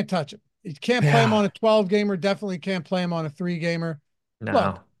 Can't touch him. You can't play him Yeah. on a 12 gamer. Definitely can't play him on a 3 gamer. Look,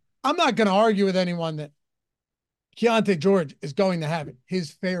 No. I'm not going to argue with anyone that Keontae George is going to have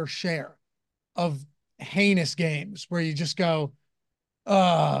his fair share of heinous games where you just go,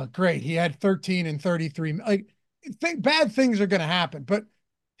 oh, great. He had 13 and 33. Like, bad things are going to happen, but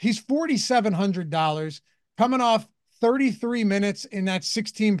he's $4,700 coming off 33 minutes in that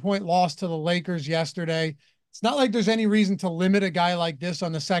 16-point loss to the Lakers yesterday. It's not like there's any reason to limit a guy like this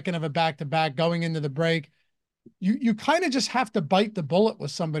on the second of a back-to-back going into the break. You kind of just have to bite the bullet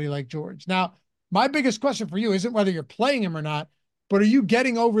with somebody like George. Now, my biggest question for you isn't whether you're playing him or not, but are you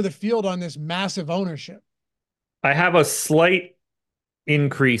getting over the field on this massive ownership? I have a slight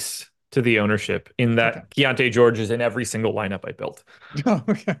increase to the ownership in Okay. that Keontae George is in every single lineup I built.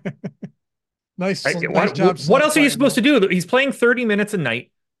 Okay. Nice, nice What, job. what else are you supposed to Bro. do? He's playing 30 minutes a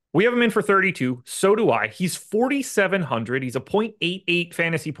night. We have him in for 32. So do I. He's 4,700. He's a 0.88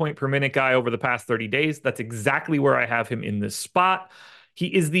 fantasy point per minute guy over the past 30 days. That's exactly where I have him in this spot. He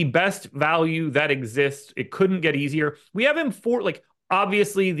is the best value that exists. It couldn't get easier. We have him for like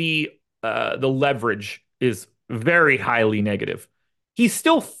obviously the leverage is very highly negative. He's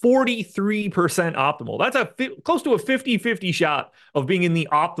still 43% optimal. That's close to a 50-50 shot of being in the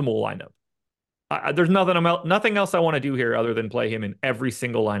optimal lineup. There's nothing else I want to do here other than play him in every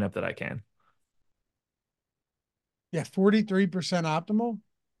single lineup that I can. Yeah, 43% optimal,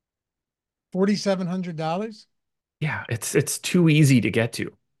 $4,700. Yeah, it's too easy to get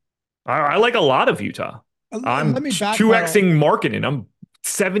to. I like a lot of Utah. Let I'm me backpedal. 2xing Marketing. I'm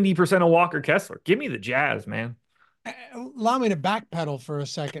 70% of Walker Kessler. Give me the Jazz, man. Allow me to backpedal for a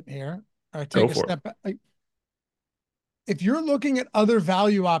second here, or Go take a for it. step back. If you're looking at other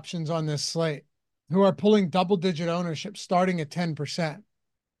value options on this slate, who are pulling double-digit ownership starting at 10%.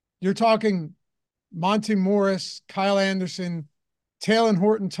 You're talking Monty Morris, Kyle Anderson, Taylor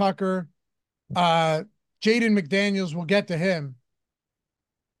Horton Tucker, uh, Jaden McDaniels. We'll get to him.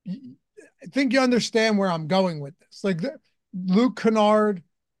 I think you understand where I'm going with this. Like Luke Kennard,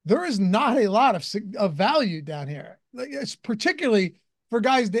 there is not a lot of value down here. Like, it's particularly for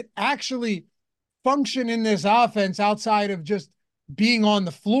guys that actually function in this offense outside of just being on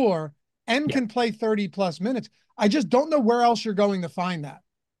the floor and Yeah. can play 30 plus minutes. I just don't know where else you're going to find that.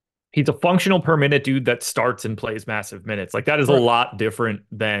 He's a functional per minute dude that starts and plays massive minutes. Like that is a Right. lot different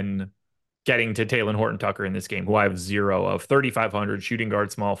than getting to Taylor Horton Tucker in this game, who I have zero of. 3,500 shooting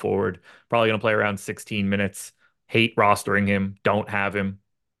guard, small forward, probably going to play around 16 minutes. Hate rostering him, don't have him.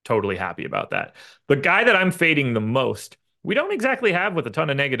 Totally happy about that. The guy that I'm fading the most, we don't exactly have with a ton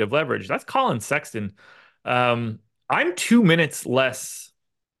of negative leverage. That's Colin Sexton. Um, I'm 2 minutes less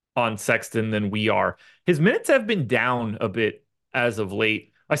on Sexton than we are. His minutes have been down a bit as of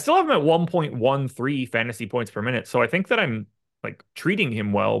late. I still have him at 1.13 fantasy points per minute. So I think that I'm like treating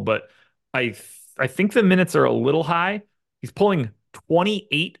him well, but I I think the minutes are a little high. He's pulling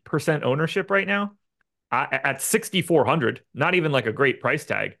 28% ownership right now at 6,400, not even like a great price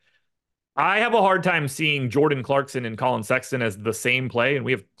tag. I have a hard time seeing Jordan Clarkson and Colin Sexton as the same play, and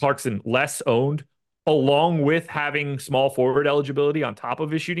we have Clarkson less owned, along with having small forward eligibility on top of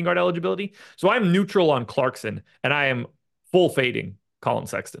his shooting guard eligibility. So I'm neutral on Clarkson, and I am full fading Colin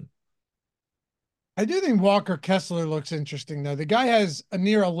Sexton. I do think Walker Kessler looks interesting, though. The guy has a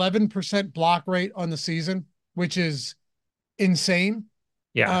near 11% block rate on the season, which is insane.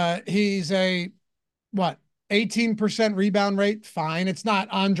 Yeah, He's a what 18% rebound rate. Fine. It's not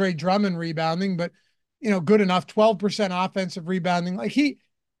Andre Drummond rebounding, but good enough. 12% offensive rebounding. Like he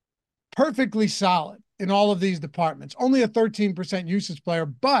perfectly solid in all of these departments. Only a 13% usage player,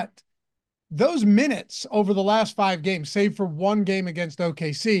 but those minutes over the last 5 games, save for one game against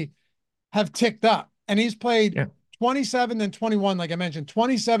OKC, have ticked up. And he's played yeah. 27 and 21, like I mentioned,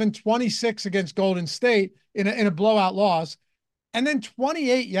 27, 26 against Golden State in a blowout loss, and then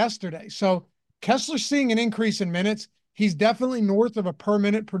 28 yesterday. So Kessler's seeing an increase in minutes. He's definitely north of a per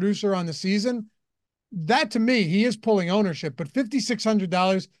minute producer on the season. That to me, he is pulling ownership, but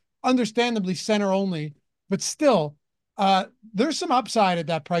 $5,600, understandably center only, but still, there's some upside at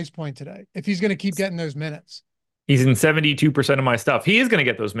that price point today if he's going to keep getting those minutes. He's in 72% of my stuff. He is going to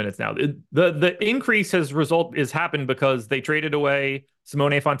get those minutes now. The increase has happened because they traded away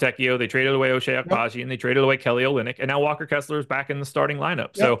Simone Fontecchio, they traded away Ochai Yep. Agbaji, and they traded away Kelly Olynyk, and now Walker Kessler is back in the starting lineup.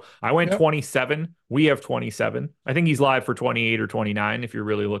 Yep. So I went Yep. 27. We have 27. I think he's live for 28 or 29 if you're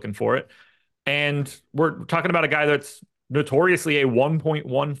really looking for it. And we're talking about a guy that's notoriously a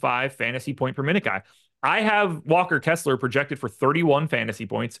 1.15 fantasy point per minute guy. I have Walker Kessler projected for 31 fantasy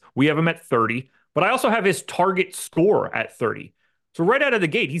points. We have him at 30, but I also have his target score at 30. So right out of the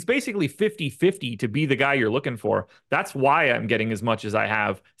gate, he's basically 50-50 to be the guy you're looking for. That's why I'm getting as much as I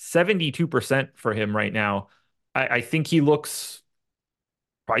have. 72% for him right now. I think he's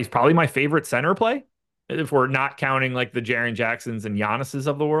probably my favorite center play if we're not counting like the Jaren Jacksons and Giannis's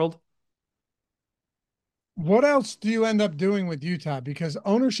of the world. What else do you end up doing with Utah? Because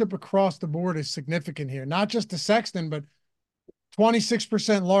ownership across the board is significant here, not just to Sexton, but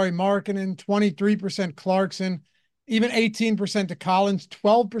 26% Laurie Markkinen, 23% Clarkson, even 18% to Collins,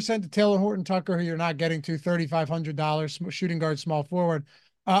 12% to Taylor Horton Tucker, who you're not getting to, $3,500 shooting guard, small forward.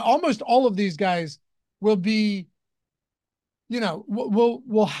 Almost all of these guys will be,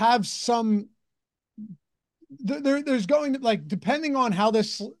 will have some. There's going to, like, depending on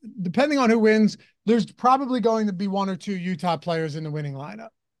who wins, there's probably going to be one or two Utah players in the winning lineup.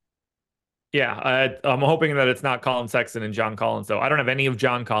 Yeah, I'm hoping that it's not Colin Sexton and John Collins, though. I don't have any of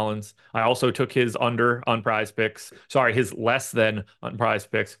John Collins. I also took his under on Prize Picks. Sorry, his less than on Prize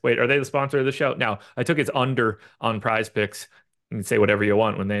Picks. Wait, are they the sponsor of the show? No, I took his under on Prize Picks. You can say whatever you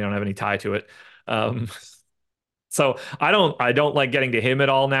want when they don't have any tie to it. Um, so I don't like getting to him at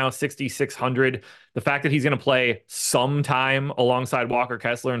all now. 6,600. The fact that he's going to play sometime alongside Walker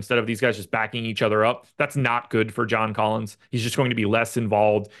Kessler instead of these guys just backing each other up, that's not good for John Collins. He's just going to be less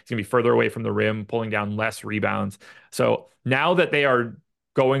involved. He's going to be further away from the rim, pulling down less rebounds. So now that they are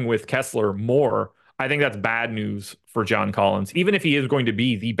going with Kessler more, I think that's bad news for John Collins. Even if he is going to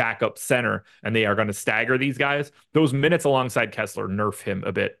be the backup center and they are going to stagger these guys, those minutes alongside Kessler nerf him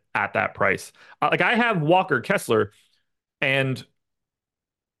a bit at that price. Like I have Walker Kessler and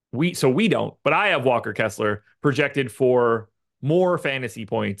we don't, but I have Walker Kessler projected for more fantasy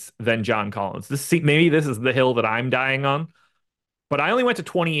points than John Collins. Maybe this is the hill that I'm dying on, but I only went to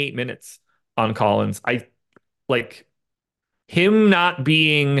 28 minutes on Collins. I like him not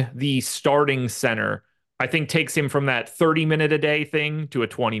being the starting center, I think takes him from that 30-minute a day thing to a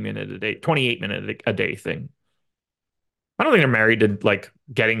 20-minute a day, 28-minute a day thing. I don't think they're married to like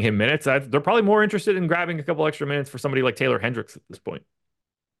getting him minutes. They're probably more interested in grabbing a couple extra minutes for somebody like Taylor Hendricks at this point.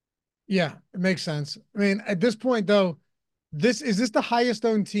 Yeah, it makes sense. I mean, at this point though, this the highest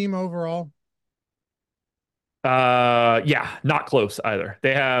owned team overall? Yeah, not close either.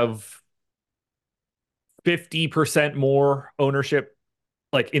 They have 50% more ownership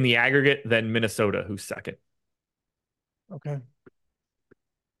like in the aggregate than Minnesota, who's second. Okay.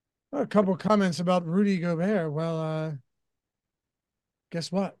 A couple of comments about Rudy Gobert. Well,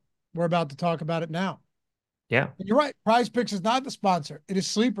 guess what? We're about to talk about it now. Yeah. And you're right. Prize Picks is not the sponsor. It is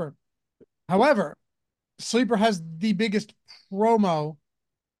Sleeper. However, Sleeper has the biggest promo,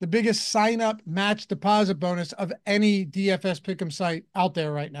 the biggest sign up match deposit bonus of any DFS pick'em site out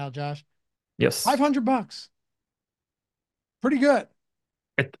there right now, Josh. Yes. $500. Pretty good.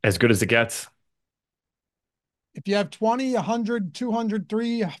 As good as it gets. If you have 20, 100, 200,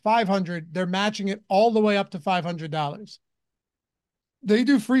 3, 500, they're matching it all the way up to $500. They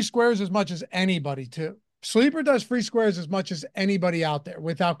do free squares as much as anybody, too. Sleeper does free squares as much as anybody out there,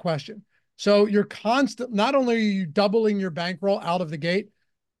 without question. So you're constant, not only are you doubling your bankroll out of the gate,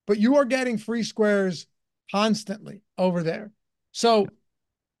 but you are getting free squares constantly over there. So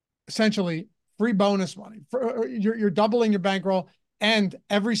essentially, free bonus money. You're doubling your bankroll, and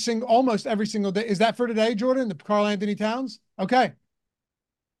almost every single day. Is that for today, Jordan? The Karl Anthony Towns? Okay.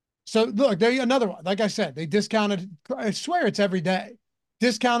 So look, there another one. Like I said, they discounted, I swear it's every day.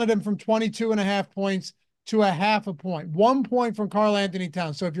 Discounted him from 22 and a half points to a half a point. 1 point from Karl Anthony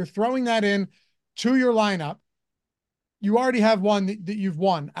Towns. So if you're throwing that in to your lineup, you already have one that you've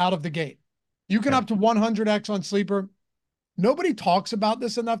won out of the gate. You can Yeah. up to 100x on Sleeper. Nobody talks about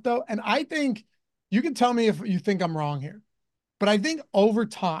this enough, though. And I think you can tell me if you think I'm wrong here, but I think over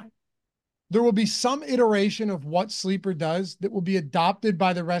time, there will be some iteration of what Sleeper does that will be adopted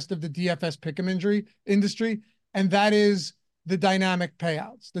by the rest of the DFS pick'em industry. And that is the dynamic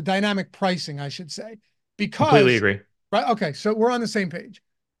payouts, the dynamic pricing, I should say. Completely Because, agree. right? Okay. So we're on the same page.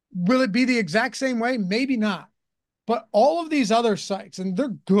 Will it be the exact same way? Maybe not. But all of these other sites, and they're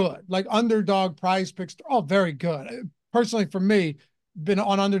good, like Underdog, Prize Picks, they're all very good. Personally, for me, been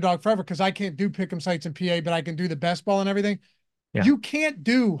on Underdog forever because I can't do pick'em sites in PA, but I can do the best ball and everything. Yeah. You can't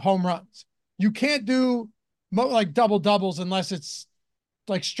do home runs. You can't do like double doubles unless it's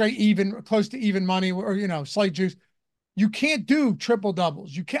like straight even, close to even money, or slight juice. You can't do triple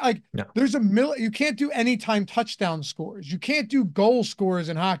doubles. You can't like No. there's you can't do anytime touchdown scores. You can't do goal scores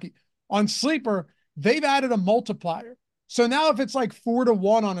in hockey. On Sleeper, they've added a multiplier. So now if it's like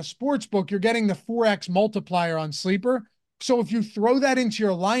 4-1 on a sports book, you're getting the 4x multiplier on Sleeper. So if you throw that into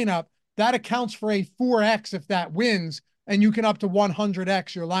your lineup, that accounts for a 4x if that wins, and you can up to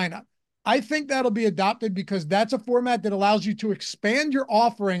 100x your lineup. I think that'll be adopted because that's a format that allows you to expand your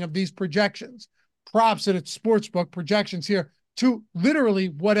offering of these projections, props at its sportsbook, projections here, to literally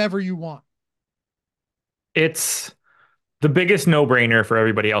whatever you want. It's the biggest no-brainer for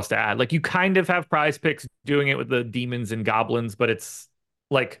everybody else to add. Like you kind of have Prize Picks doing it with the demons and goblins, but it's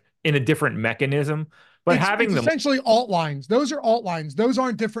like in a different mechanism. But It's having them, essentially alt lines. Those are alt lines. Those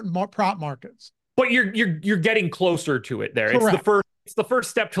aren't different prop markets. but you're getting closer to it there. Correct. It's the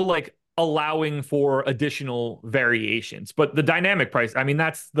first step to like allowing for additional variations. But the dynamic price, I mean,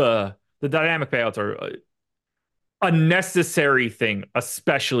 that's the dynamic payouts are a necessary thing,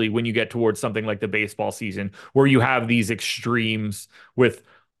 especially when you get towards something like the baseball season, where you have these extremes with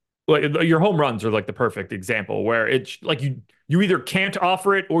like, your home runs are like the perfect example, where it's like you either can't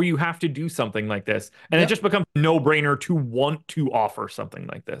offer it or you have to do something like this, and it Yep. just becomes no brainer to want to offer something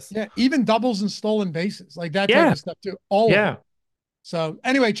like this. Yeah. Even doubles and stolen bases, like that type Yeah, of stuff too. All of it. yeah, So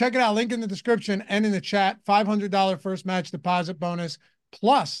anyway, check it out. Link in the description and in the chat. $500 first match deposit bonus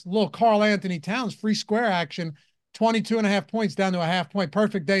plus little Karl Anthony Towns free square action. 22 and a half points down to a half point.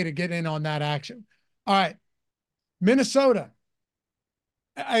 Perfect day to get in on that action. All right. Minnesota.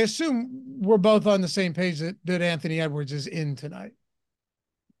 I assume we're both on the same page that Anthony Edwards is in tonight.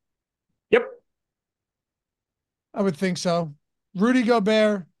 yep. I would think so. Rudy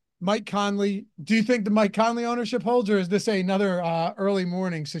Gobert, Mike Conley. Do you think the Mike Conley ownership holds, or is this another early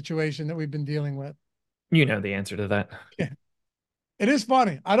morning situation that we've been dealing with? You know the answer to that. Yeah. It is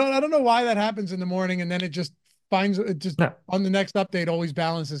funny. I don't know why that happens in the morning, and then it just No, on the next update always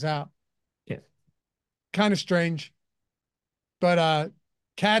balances out. yeah, Kind of strange. But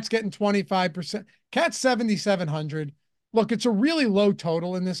Cat's getting 25%. Cat's 7,700. Look, it's a really low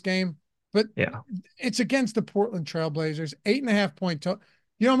total in this game, but yeah. it's against the Portland Trailblazers. 8.5 point total.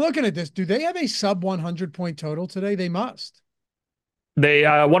 I'm looking at this. Do they have a sub 100 point total today? They must. They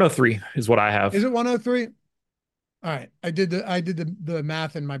 103 is what I have. Is it 103? All right. I did the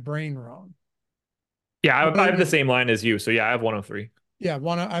math in my brain wrong. Yeah, I have the 100, same line as you. So yeah, I have 103. yeah,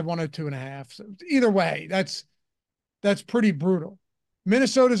 I have 102.5. So either way, that's pretty brutal.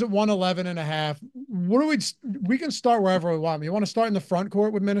 Minnesota's at 111.5. What do we can start wherever we want. You want to start in the front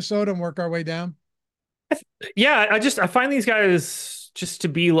court with Minnesota and work our way down? Yeah, I find these guys just to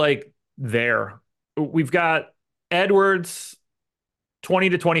be like there. We've got Edwards 20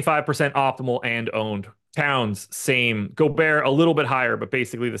 to 25% optimal and owned. Towns, same. Gobert, a little bit higher, but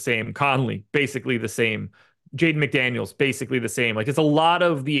basically the same. Conley, basically the same. Jaden McDaniels, basically the same. Like it's a lot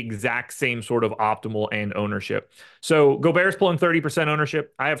of the exact same sort of optimal and ownership. So Gobert's pulling 30%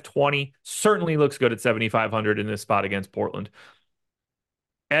 ownership. I have 20. Certainly looks good at 7,500 in this spot against Portland.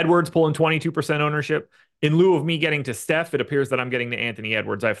 Edwards pulling 22% ownership. In lieu of me getting to Steph, it appears that I'm getting to Anthony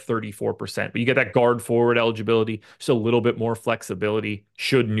Edwards. I have 34%. But you get that guard forward eligibility, just a little bit more flexibility.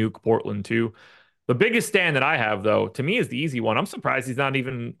 Should nuke Portland too. The biggest stand that I have, though, to me is the easy one. I'm surprised he's not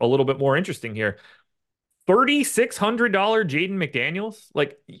even a little bit more interesting here. $3,600 Jaden McDaniels.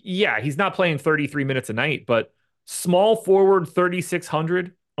 Like, yeah, he's not playing 33 minutes a night, but small forward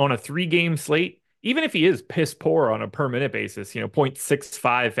 3,600 on a 3 game slate. Even if he is piss poor on a per minute basis,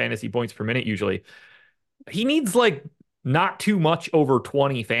 0.65 fantasy points per minute usually, he needs like not too much over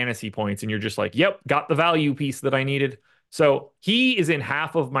 20 fantasy points. And you're just like, yep, got the value piece that I needed. So he is in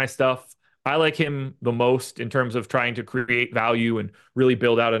half of my stuff. I like him the most in terms of trying to create value and really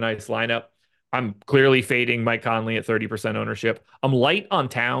build out a nice lineup. I'm clearly fading Mike Conley at 30% ownership. I'm light on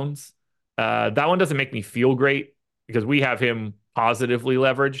Towns. That one doesn't make me feel great because we have him positively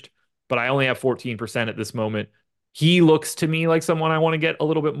leveraged, but I only have 14% at this moment. He looks to me like someone I want to get a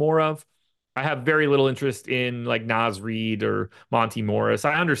little bit more of. I have very little interest in like Nas Reed or Monty Morris.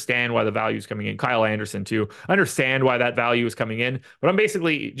 I understand why the value is coming in. Kyle Anderson too. I understand why that value is coming in, but I'm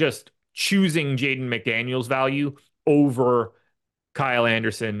basically just choosing Jaden McDaniels value over Kyle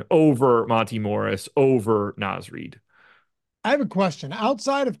Anderson, over Monty Morris, over Nas Reed. I have a question.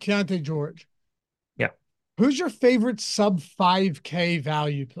 Outside of Keontae George, Yeah. who's your favorite sub 5K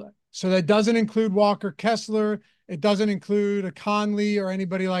value play? So that doesn't include Walker Kessler. It doesn't include a Conley or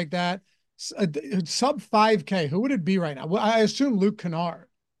anybody like that. Sub 5K, who would it be right now? Well, I assume Luke Kennard.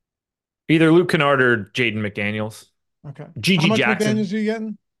 Either Luke Kennard or Jaden McDaniels. Okay. How GG much Jackson. McDaniels are you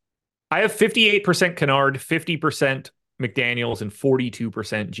getting? I have 58% Kennard, 50% McDaniels, and 42%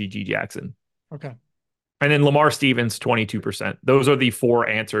 GG Jackson. Okay. And then Lamar Stevens, 22%. Those are the four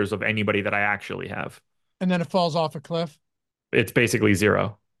answers of anybody that I actually have. And then it falls off a cliff. It's basically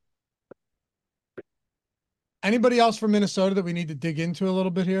zero. Anybody else from Minnesota that we need to dig into a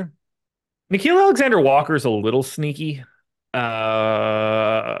little bit here? Nickeil Alexander-Walker's a little sneaky.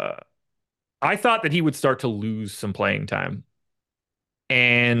 Uh, I thought that he would start to lose some playing time.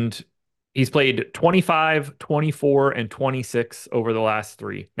 And he's played 25, 24, and 26 over the last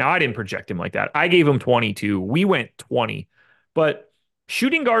three. Now, I didn't project him like that. I gave him 22. We went 20. But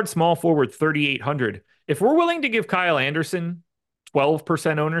shooting guard, small forward, 3,800. If we're willing to give Kyle Anderson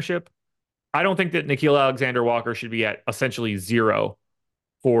 12% ownership, I don't think that Nickeil Alexander-Walker should be at essentially zero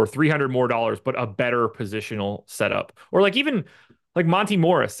for 300 more dollars, but a better positional setup. Or like even like Monty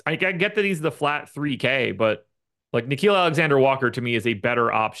Morris. I get that he's the flat 3K, but like Nickeil Alexander-Walker to me is a better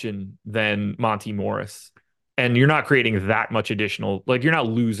option than Monty Morris. And you're not creating that much additional, like you're not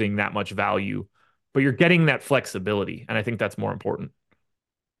losing that much value, but you're getting that flexibility. And I think that's more important.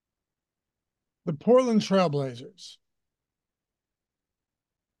 The Portland Trailblazers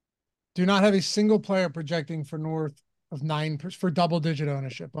do not have a single player projecting for north of 9 for double digit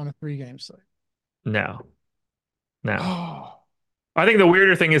ownership on a 3 game slate. No, no. Oh, I think the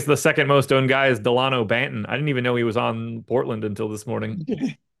weirder thing is the second most owned guy is Delano Banton. I didn't even know he was on Portland until this morning.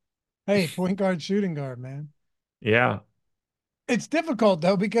 hey, point guard, shooting guard, man. Yeah. It's difficult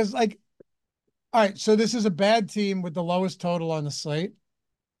though, because like, all right, so this is a bad team with the lowest total on the slate,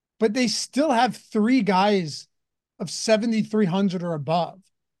 but they still have 3 guys of 7,300 or above.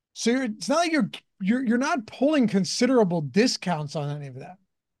 So it's not like you're not pulling considerable discounts on any of that.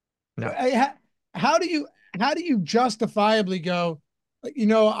 No. How do you justifiably go,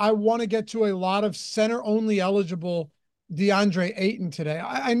 I want to get to a lot of center only eligible DeAndre Ayton today.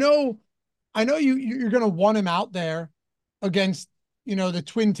 I know you're going to want him out there against, the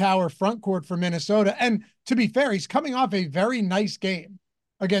Twin Tower front court for Minnesota. And to be fair, he's coming off a very nice game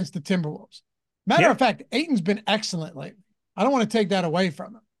against the Timberwolves. Matter Yeah. of fact, Ayton's been excellent lately. I don't want to take that away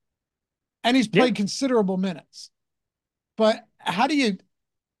from him. And he's Yeah. played considerable minutes. But how do you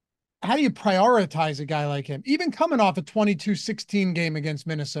prioritize a guy like him, even coming off a 22-16 game against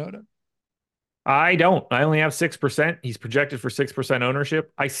Minnesota? I don't. I only have 6%. He's projected for 6%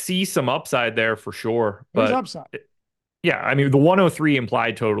 ownership. I see some upside there for sure, There's but upside. yeah, I mean the 103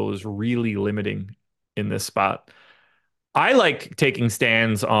 implied total is really limiting in this spot. I like taking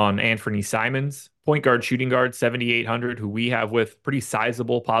stands on Anthony Simons, point guard, shooting guard, 7,800, who we have with pretty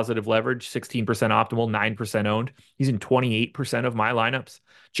sizable positive leverage, 16% optimal, 9% owned. He's in 28% of my lineups.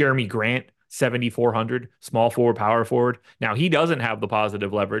 Jeremy Grant, 7,400, small forward, power forward. Now, he doesn't have the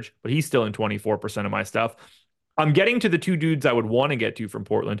positive leverage, but he's still in 24% of my stuff. I'm getting to the two dudes I would want to get to from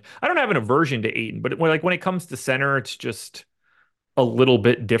Portland. I don't have an aversion to Aiton, but when it comes to center, it's just a little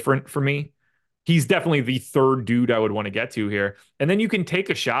bit different for me. He's definitely the third dude I would want to get to here. And then you can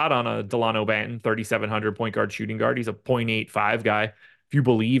take a shot on a Delano Banton, 3,700 point guard shooting guard. He's a 0.85 guy. If you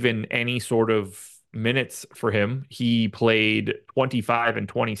believe in any sort of minutes for him, he played 25 and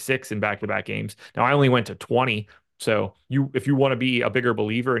 26 in back-to-back games. Now I only went to 20. So if you want to be a bigger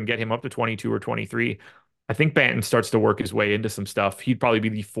believer and get him up to 22 or 23, I think Banton starts to work his way into some stuff. He'd probably be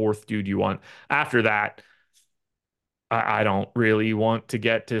the fourth dude you want. After that, I don't really want to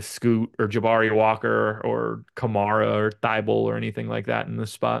get to Scoot or Jabari Walker or Kamara or Thibault or anything like that in this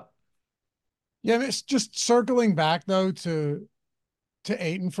spot. Yeah, it's just circling back though to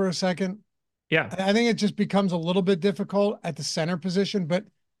Aiton for a second. Yeah. I think it just becomes a little bit difficult at the center position, but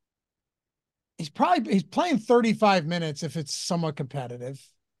he's playing 35 minutes if it's somewhat competitive.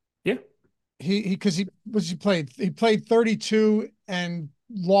 Yeah. He played 32 and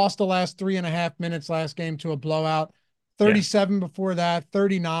lost the last 3.5 minutes last game to a blowout. Yeah. 37 before that,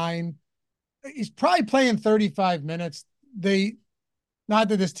 39. He's probably playing 35 minutes. Not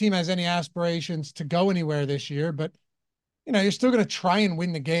that this team has any aspirations to go anywhere this year, but you're still going to try and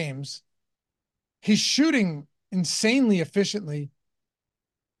win the games. He's shooting insanely efficiently.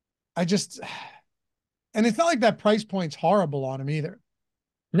 I just, and it's not like that price point's horrible on him either.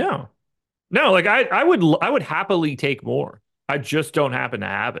 No. No, like I would happily take more. I just don't happen to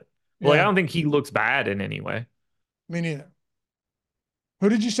have it. Like I Yeah, don't think he looks bad in any way. me neither. Who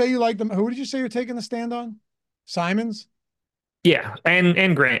did you say you like them? Who did you say you're taking the stand on? Simons? Yeah,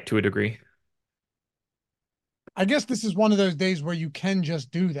 and Grant to a degree. I guess this is one of those days where you can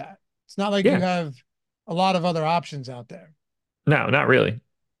just do that. It's not like you Yeah. have a lot of other options out there. No, not really.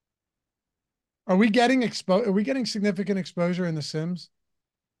 Are we getting significant exposure in the Sims?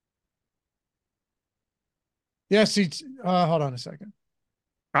 Yes, hold on a second.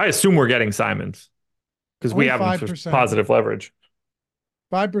 I assume we're getting Simons because we Only have him for 5%. positive leverage.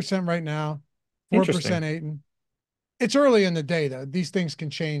 5% right now, Interesting. 4% Aiton. It's early in the day, though. These things can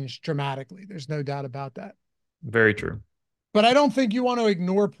change dramatically. There's no doubt about that. Very true. But I don't think you want to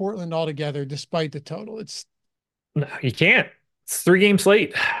ignore Portland altogether, despite the total. It's No, you can't. It's 3 game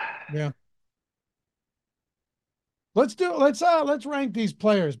slate. Yeah. Let's rank these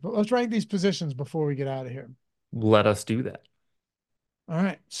players, but let's rank these positions before we get out of here. Let us do that. All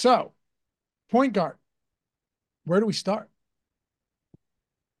right. So, point guard. Where do we start?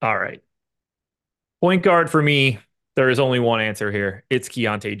 All right. Point guard for me, there is only one answer here. It's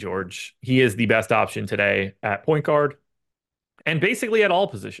Keontae George. He is the best option today at point guard and basically at all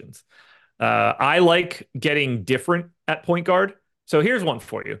positions. I like getting different at point guard. So here's one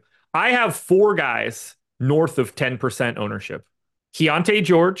for you. I have 4 guys north of 10% ownership. Keontae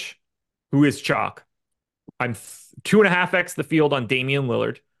George, who is chalk. I'm 2.5x the field on Damian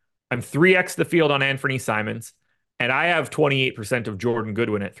Lillard. I'm 3x the field on Anthony Simons. And I have 28% of Jordan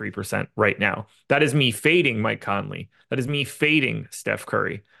Goodwin at 3% right now. That is me fading Mike Conley. That is me fading Steph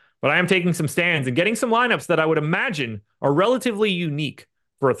Curry. But I am taking some stands and getting some lineups that I would imagine are relatively unique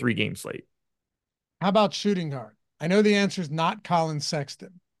for a 3 game slate. How about shooting guard? I know the answer is not Colin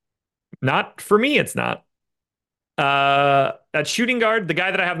Sexton. Not for me, it's not. At shooting guard, the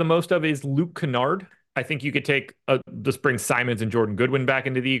guy that I have the most of is Luke Kennard. I think you could just bring Simons and Jordan Goodwin back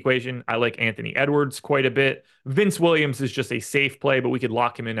into the equation. I like Anthony Edwards quite a bit. Vince Williams is just a safe play, but we could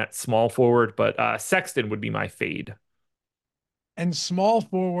lock him in at small forward. But Sexton would be my fade. And small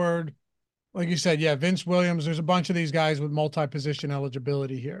forward, like you said, yeah, Vince Williams. There's a bunch of these guys with multi-position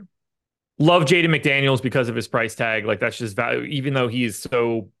eligibility here. Love Jaden McDaniels because of his price tag. Like that's just value. Even though he is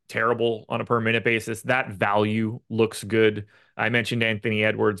so terrible on a per minute basis, that value looks good. I mentioned Anthony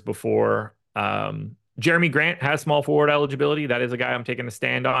Edwards before. Jeremy Grant has small forward eligibility. That is a guy I'm taking a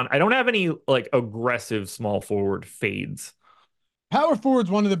stand on. I don't have any like aggressive small forward fades. Power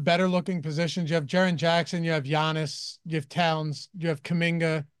forward's one of the better looking positions. You have Jaren Jackson, you have Giannis, you have Towns, you have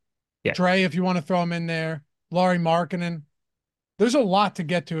Kuminga, Yeah. Dre, if you want to throw him in there, Laurie Markkinen. There's a lot to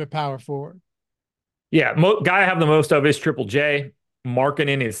get to at power forward. Yeah. Guy I have the most of is Triple J.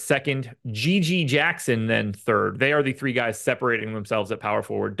 Markkanen is second. GG Jackson then third. They are the three guys separating themselves at power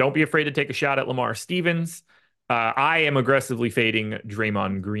forward. Don't be afraid to take a shot at Lamar Stevens. I am aggressively fading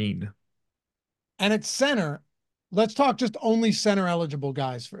Draymond Green. And at center, let's talk just only center eligible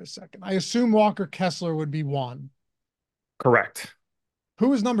guys for a second. I assume Walker Kessler would be one. Correct.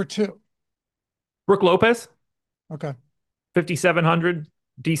 Who is number two? Brooke Lopez, Okay. 5,700,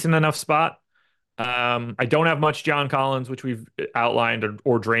 decent enough spot. I don't have much John Collins, which we've outlined,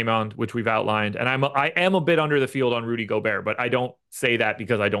 or Draymond, which we've outlined, and I am a bit under the field on Rudy Gobert, but I don't say that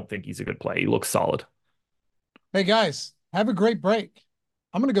because I don't think he's a good play. He looks solid. Hey guys, have a great break.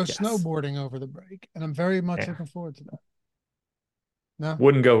 I'm gonna go Yes. snowboarding over the break, and I'm very much Yeah. looking forward to that. No,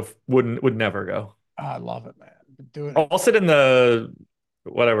 Would never go. I love it, man. Been doing it. I'll sit in the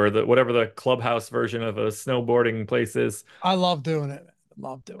whatever the clubhouse version of a snowboarding place is. I love doing it. I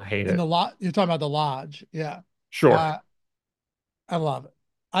love doing I it. hate In the it. lot, you're talking about the lodge. Yeah. Sure. Uh, I love it.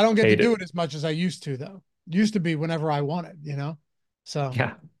 I don't get to Hate do it. it as much as I used to, though. Used to be whenever I wanted, So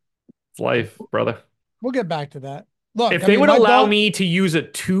Yeah. It's life, brother. we'll get back to that. Look, If I they mean, would my allow ball, me to use a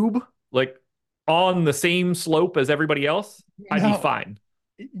tube like on the same slope as everybody else, I'd be no, fine.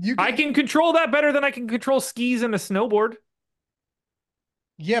 you I can, can control that better than I can control skis and a snowboard.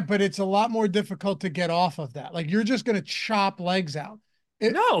 yeah, but it's a lot more difficult to get off of that. Like you're just going to chop legs out.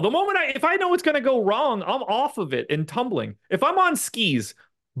 It, No, the moment if I know it's going to go wrong, I'm off of it and tumbling. If I'm on skis,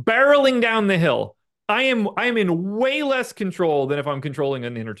 barreling down the hill, I am in way less control than if I'm controlling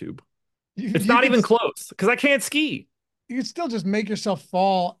an inner tube. It's you not could, even close because I can't ski. you could still just make yourself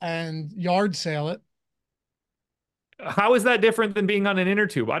fall and yard sail it How is that different than being on an inner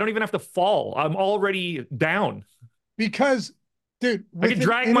tube? I don't even have to fall. I'm already down. because, dude, I can with an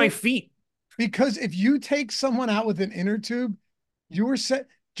drag my inner, feet. because if you take someone out with an inner tube, you were set.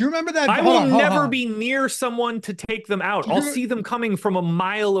 Do you remember that? I Hold will on, hold never on. be near someone to take them out. Do I'll you, see them coming from a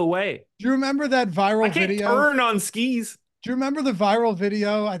mile away. do you remember that I viral can't video? turn on skis. Do you remember the viral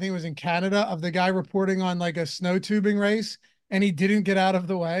video? I think it was in Canada of the guy reporting on like a snow tubing race and he didn't get out of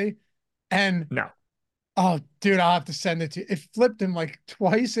the way. And No. oh, dude, I'll have to send it to you. It flipped him like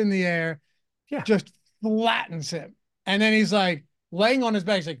twice in the air, Yeah. just flattens him. And then he's like laying on his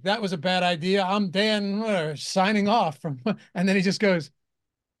back. He's like, that was a bad idea. I'm Dan signing off from, and then he just goes,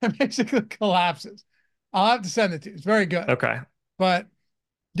 and basically collapses. I'll have to send it to you. It's very good. Okay. But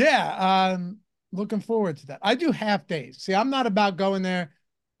yeah, looking forward to that. I do half days. See, I'm not about going there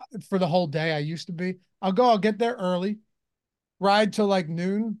for the whole day. I used to be. I'll get there early, ride till like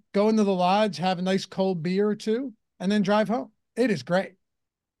noon, go into the lodge, have a nice cold beer or two, and then drive home. It is great.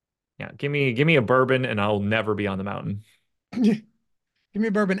 Yeah. Give me a bourbon and I'll never be on the mountain. Give me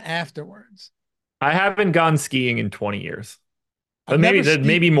a bourbon afterwards. I haven't gone skiing in 20 years. I've But never skied.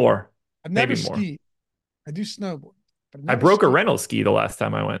 maybe more. I've never Maybe more. skied. I do snowboard, but I've I never broke a skied. rental ski the last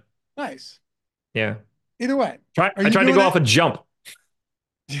time I went. Nice. Yeah. Either way, are I you tried to doing go it? off a jump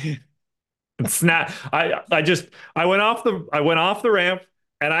and snap. I went off the ramp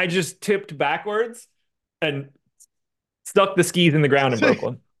and I just tipped backwards and stuck the skis in the ground and So, broke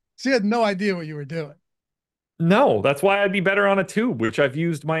one. so you had no idea what you were doing. No, that's why I'd be better on a tube, which I've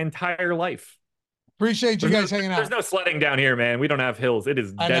used my entire life. Appreciate you There's no guys hanging there's out. no sledding down here, man. We don't have hills. It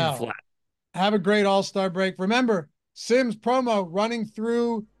is I dead know. flat. Have a great All-Star break. Remember, Sims promo running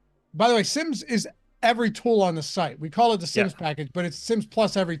through. By the way, Sims is every tool on the site. We call it the Yeah. Sims package, but it's Sims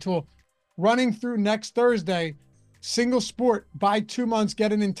plus every tool. Running through next Thursday, single sport, buy 2 months,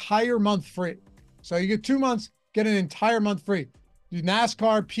 get an entire month free. So you get 2 months, get an entire month free. Do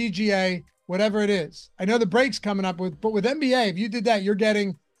NASCAR, PGA, whatever it is. I know the break's coming up but with NBA, if you did that, you're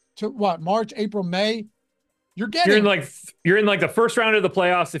getting to what, March, April, May. You're You're in getting like you're in like the first round of the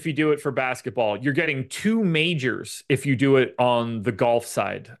playoffs if you do it for basketball. You're getting two majors if you do it on the golf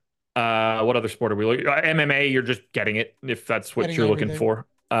side. What other sport are we looking? MMA, you're just getting it if that's what getting you're looking everything. for.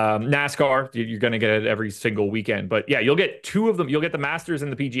 NASCAR, you're going to get it every single weekend. But yeah, you'll get two of them. You'll get the Masters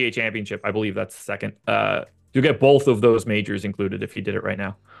and the PGA Championship. I believe that's second. You'll get both of those majors included if you did it right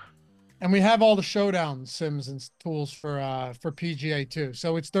now. And we have all the showdown sims and tools for PGA too.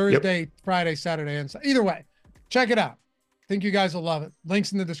 So it's Thursday, Friday, Saturday, and either way, check it out. Think you guys will love it.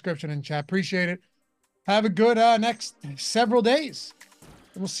 Links in the description and chat. Appreciate it. Have a good next several days.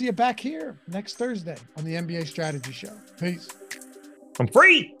 And we'll see you back here next Thursday on the NBA Strategy Show. Peace. I'm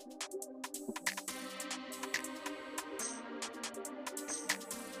free.